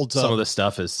still holds up. Some of the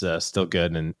stuff is still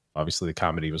good, and obviously the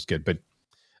comedy was good. But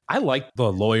I like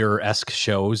the lawyer-esque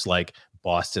shows like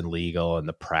Boston Legal and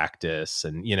The Practice,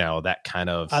 and that kind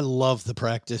of. I love The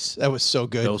Practice. That was so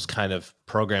good. Those kind of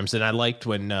programs, and I liked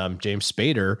when James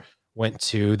Spader went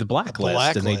to the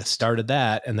Blacklist, and they started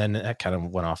that, and then that kind of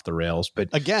went off the rails. But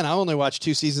again, I only watched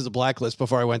 2 seasons of Blacklist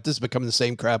before I went. This is becoming the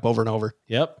same crap over and over.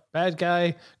 Yep, bad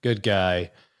guy, good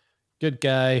guy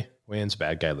wins,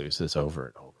 bad guy loses over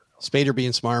and over. Spader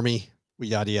being smarmy,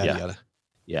 yada yada yada.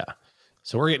 Yeah.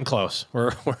 So we're getting close.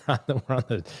 We're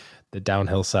on the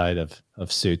downhill side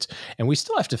of Suits, and we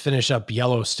still have to finish up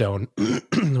Yellowstone.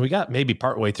 We got maybe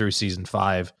partway through season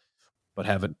 5, but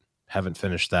haven't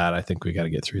finished that. I think we got to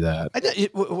get through that.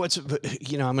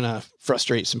 I'm going to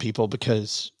frustrate some people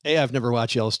because A, I've never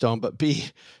watched Yellowstone, but B,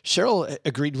 Cheryl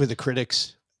agreed with the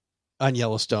critics on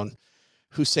Yellowstone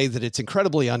who say that it's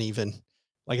incredibly uneven,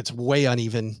 like it's way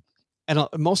uneven, and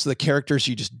most of the characters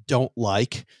you just don't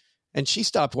like. And she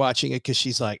stopped watching it because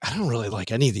she's like, I don't really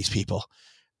like any of these people.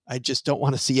 I just don't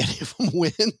want to see any of them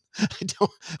win.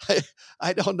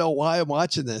 I don't know why I'm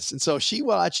watching this. And so she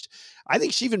watched, I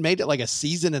think she even made it like a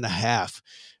season and a half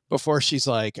before she's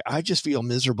like, I just feel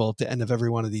miserable at the end of every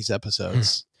one of these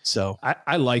episodes. So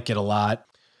I like it a lot.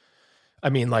 I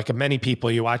mean, like many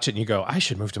people, you watch it and you go, I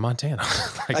should move to Montana.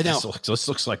 I know. This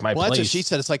looks like my place. That's what she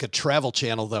said. It's like a travel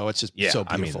channel, though. It's just so beautiful.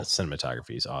 I mean, the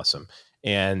cinematography is awesome.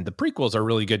 And the prequels are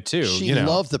really good, too. She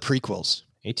loved the prequels.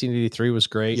 1883 was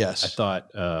great. Yes. I thought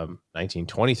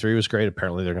 1923 was great.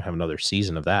 Apparently, they're going to have another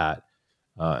season of that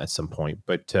at some point.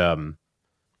 But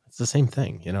it's the same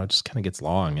thing. It just kind of gets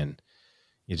long. And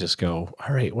you just go,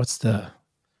 all right, what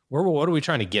are we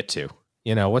trying to get to?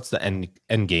 What's the end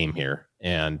game here?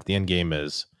 And the end game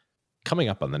is coming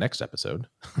up on the next episode.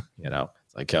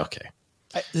 It's like, okay.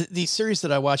 The series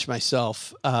that I watch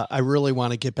myself, I really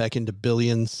want to get back into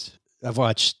Billions. I've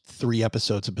watched 3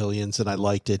 episodes of Billions and I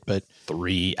liked it, but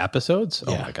 3 episodes?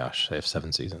 Yeah. Oh my gosh. They have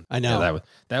 7 seasons. I know. Yeah,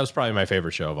 that was probably my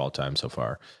favorite show of all time so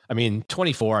far. I mean,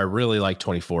 24, I really liked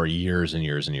 24 years and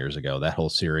years and years ago. That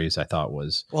whole series I thought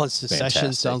was Succession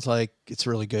fantastic. Sounds like it's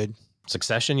really good.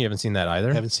 Succession, you haven't seen that either?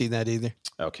 I haven't seen that either.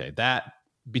 Okay. That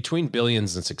between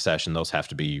Billions and Succession, those have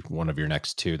to be one of your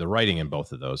next 2. The writing in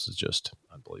both of those is just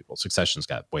unbelievable. Succession's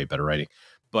got way better writing,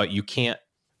 but you can't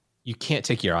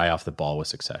take your eye off the ball with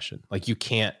Succession. Like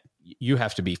you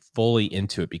have to be fully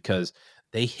into it because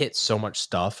they hit so much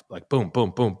stuff like boom,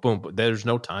 boom, boom, boom. There's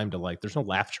no time to there's no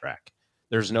laugh track.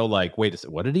 There's no wait a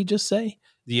second, what did he just say?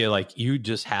 You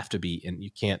just have to be, and you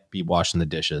can't be washing the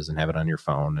dishes and have it on your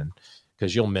phone, and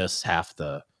because you'll miss half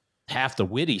the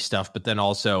witty stuff, but then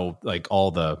also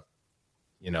all the,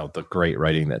 the great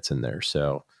writing that's in there.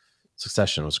 So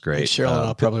Succession was great. Cheryl and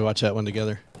I'll probably watch that one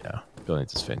together. Yeah.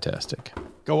 Billions is fantastic.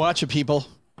 Go watch it, people.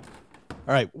 All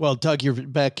right. Well, Doug, you're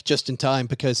back just in time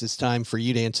because it's time for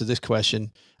you to answer this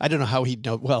question. I don't know how he'd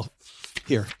know. Well,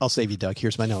 here, I'll save you, Doug.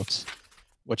 Here's my notes.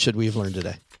 What should we have learned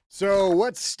today? So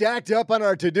what's stacked up on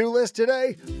our to-do list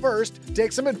today? First,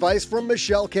 take some advice from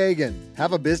Michele Cagan.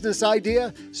 Have a business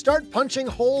idea? Start punching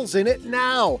holes in it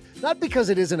now. Not because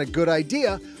it isn't a good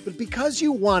idea, but because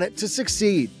you want it to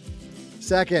succeed.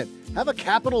 Second, have a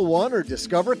Capital One or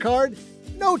Discover card?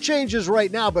 No changes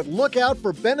right now, but look out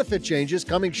for benefit changes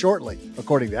coming shortly,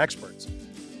 according to experts.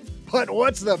 But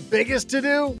what's the biggest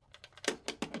to-do?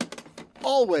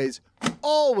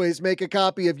 Always make a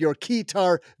copy of your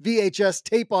Keytar VHS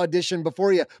tape audition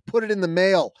before you put it in the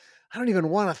mail. I don't even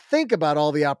want to think about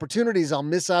all the opportunities I'll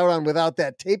miss out on without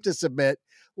that tape to submit.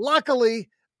 Luckily,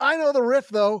 I know the riff,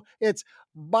 though. It's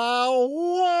bow,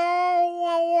 wow,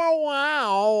 wow,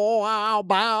 wow, wow,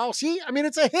 bow. See, I mean,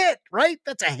 it's a hit, right?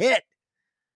 That's a hit.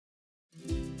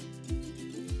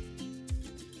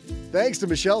 Thanks to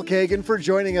Michele Cagan for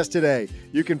joining us today.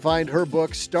 You can find her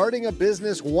book, Starting a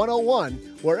Business 101,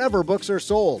 wherever books are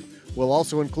sold. We'll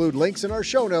also include links in our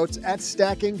show notes at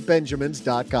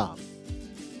stackingbenjamins.com.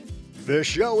 This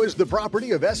show is the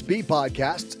property of SB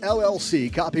Podcasts,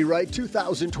 LLC, copyright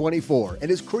 2024, and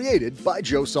is created by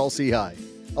Joe Saul-Sehy.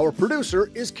 Our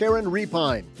producer is Karen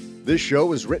Repine. This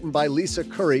show is written by Lisa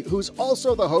Curry, who's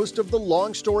also the host of the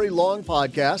Long Story Long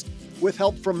podcast, with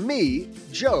help from me,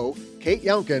 Joe, Kate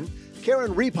Younkin,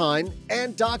 Karen Repine,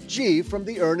 and Doc G from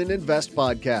the Earn and Invest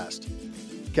podcast.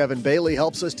 Kevin Bailey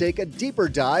helps us take a deeper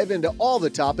dive into all the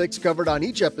topics covered on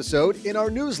each episode in our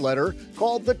newsletter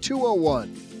called The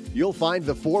 201. You'll find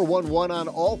the 411 on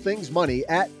all things money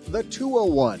at the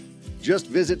 201. Just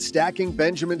visit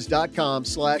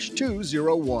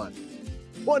stackingbenjamins.com/201.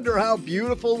 Wonder how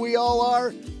beautiful we all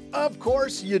are? Of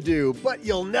course you do, but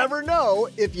you'll never know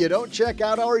if you don't check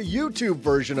out our YouTube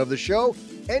version of the show,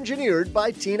 engineered by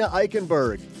Tina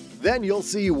Eichenberg. Then you'll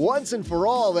see once and for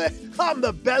all that I'm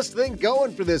the best thing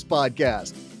going for this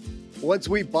podcast. Once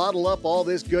we bottle up all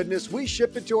this goodness, we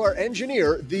ship it to our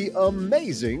engineer, the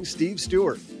amazing Steve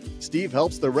Stewart. Steve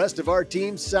helps the rest of our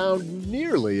team sound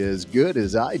nearly as good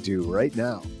as I do right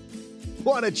now.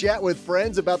 Want to chat with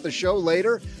friends about the show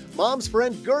later? Mom's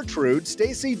friend Gertrude,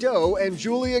 Stacy Doe, and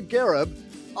Julia Garib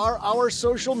are our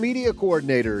social media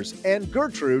coordinators, and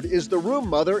Gertrude is the room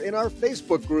mother in our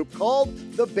Facebook group called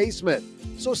The Basement.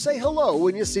 So say hello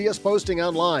when you see us posting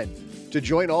online. To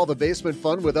join all the basement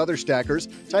fun with other stackers,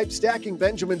 type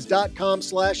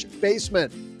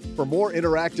stackingbenjamins.com/basement. For more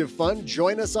interactive fun,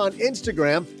 join us on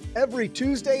Instagram every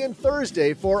Tuesday and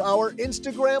Thursday for our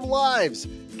Instagram Lives.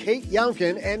 Kate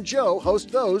Younkin and Joe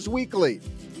host those weekly.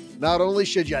 Not only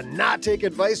should you not take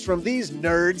advice from these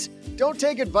nerds, don't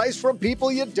take advice from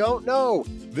people you don't know.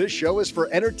 This show is for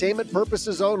entertainment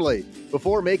purposes only.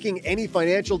 Before making any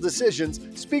financial decisions,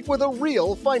 speak with a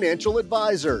real financial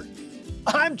advisor.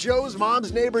 I'm Joe's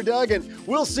mom's neighbor, Doug, and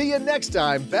we'll see you next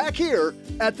time back here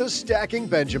at the Stacking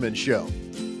Benjamin Show.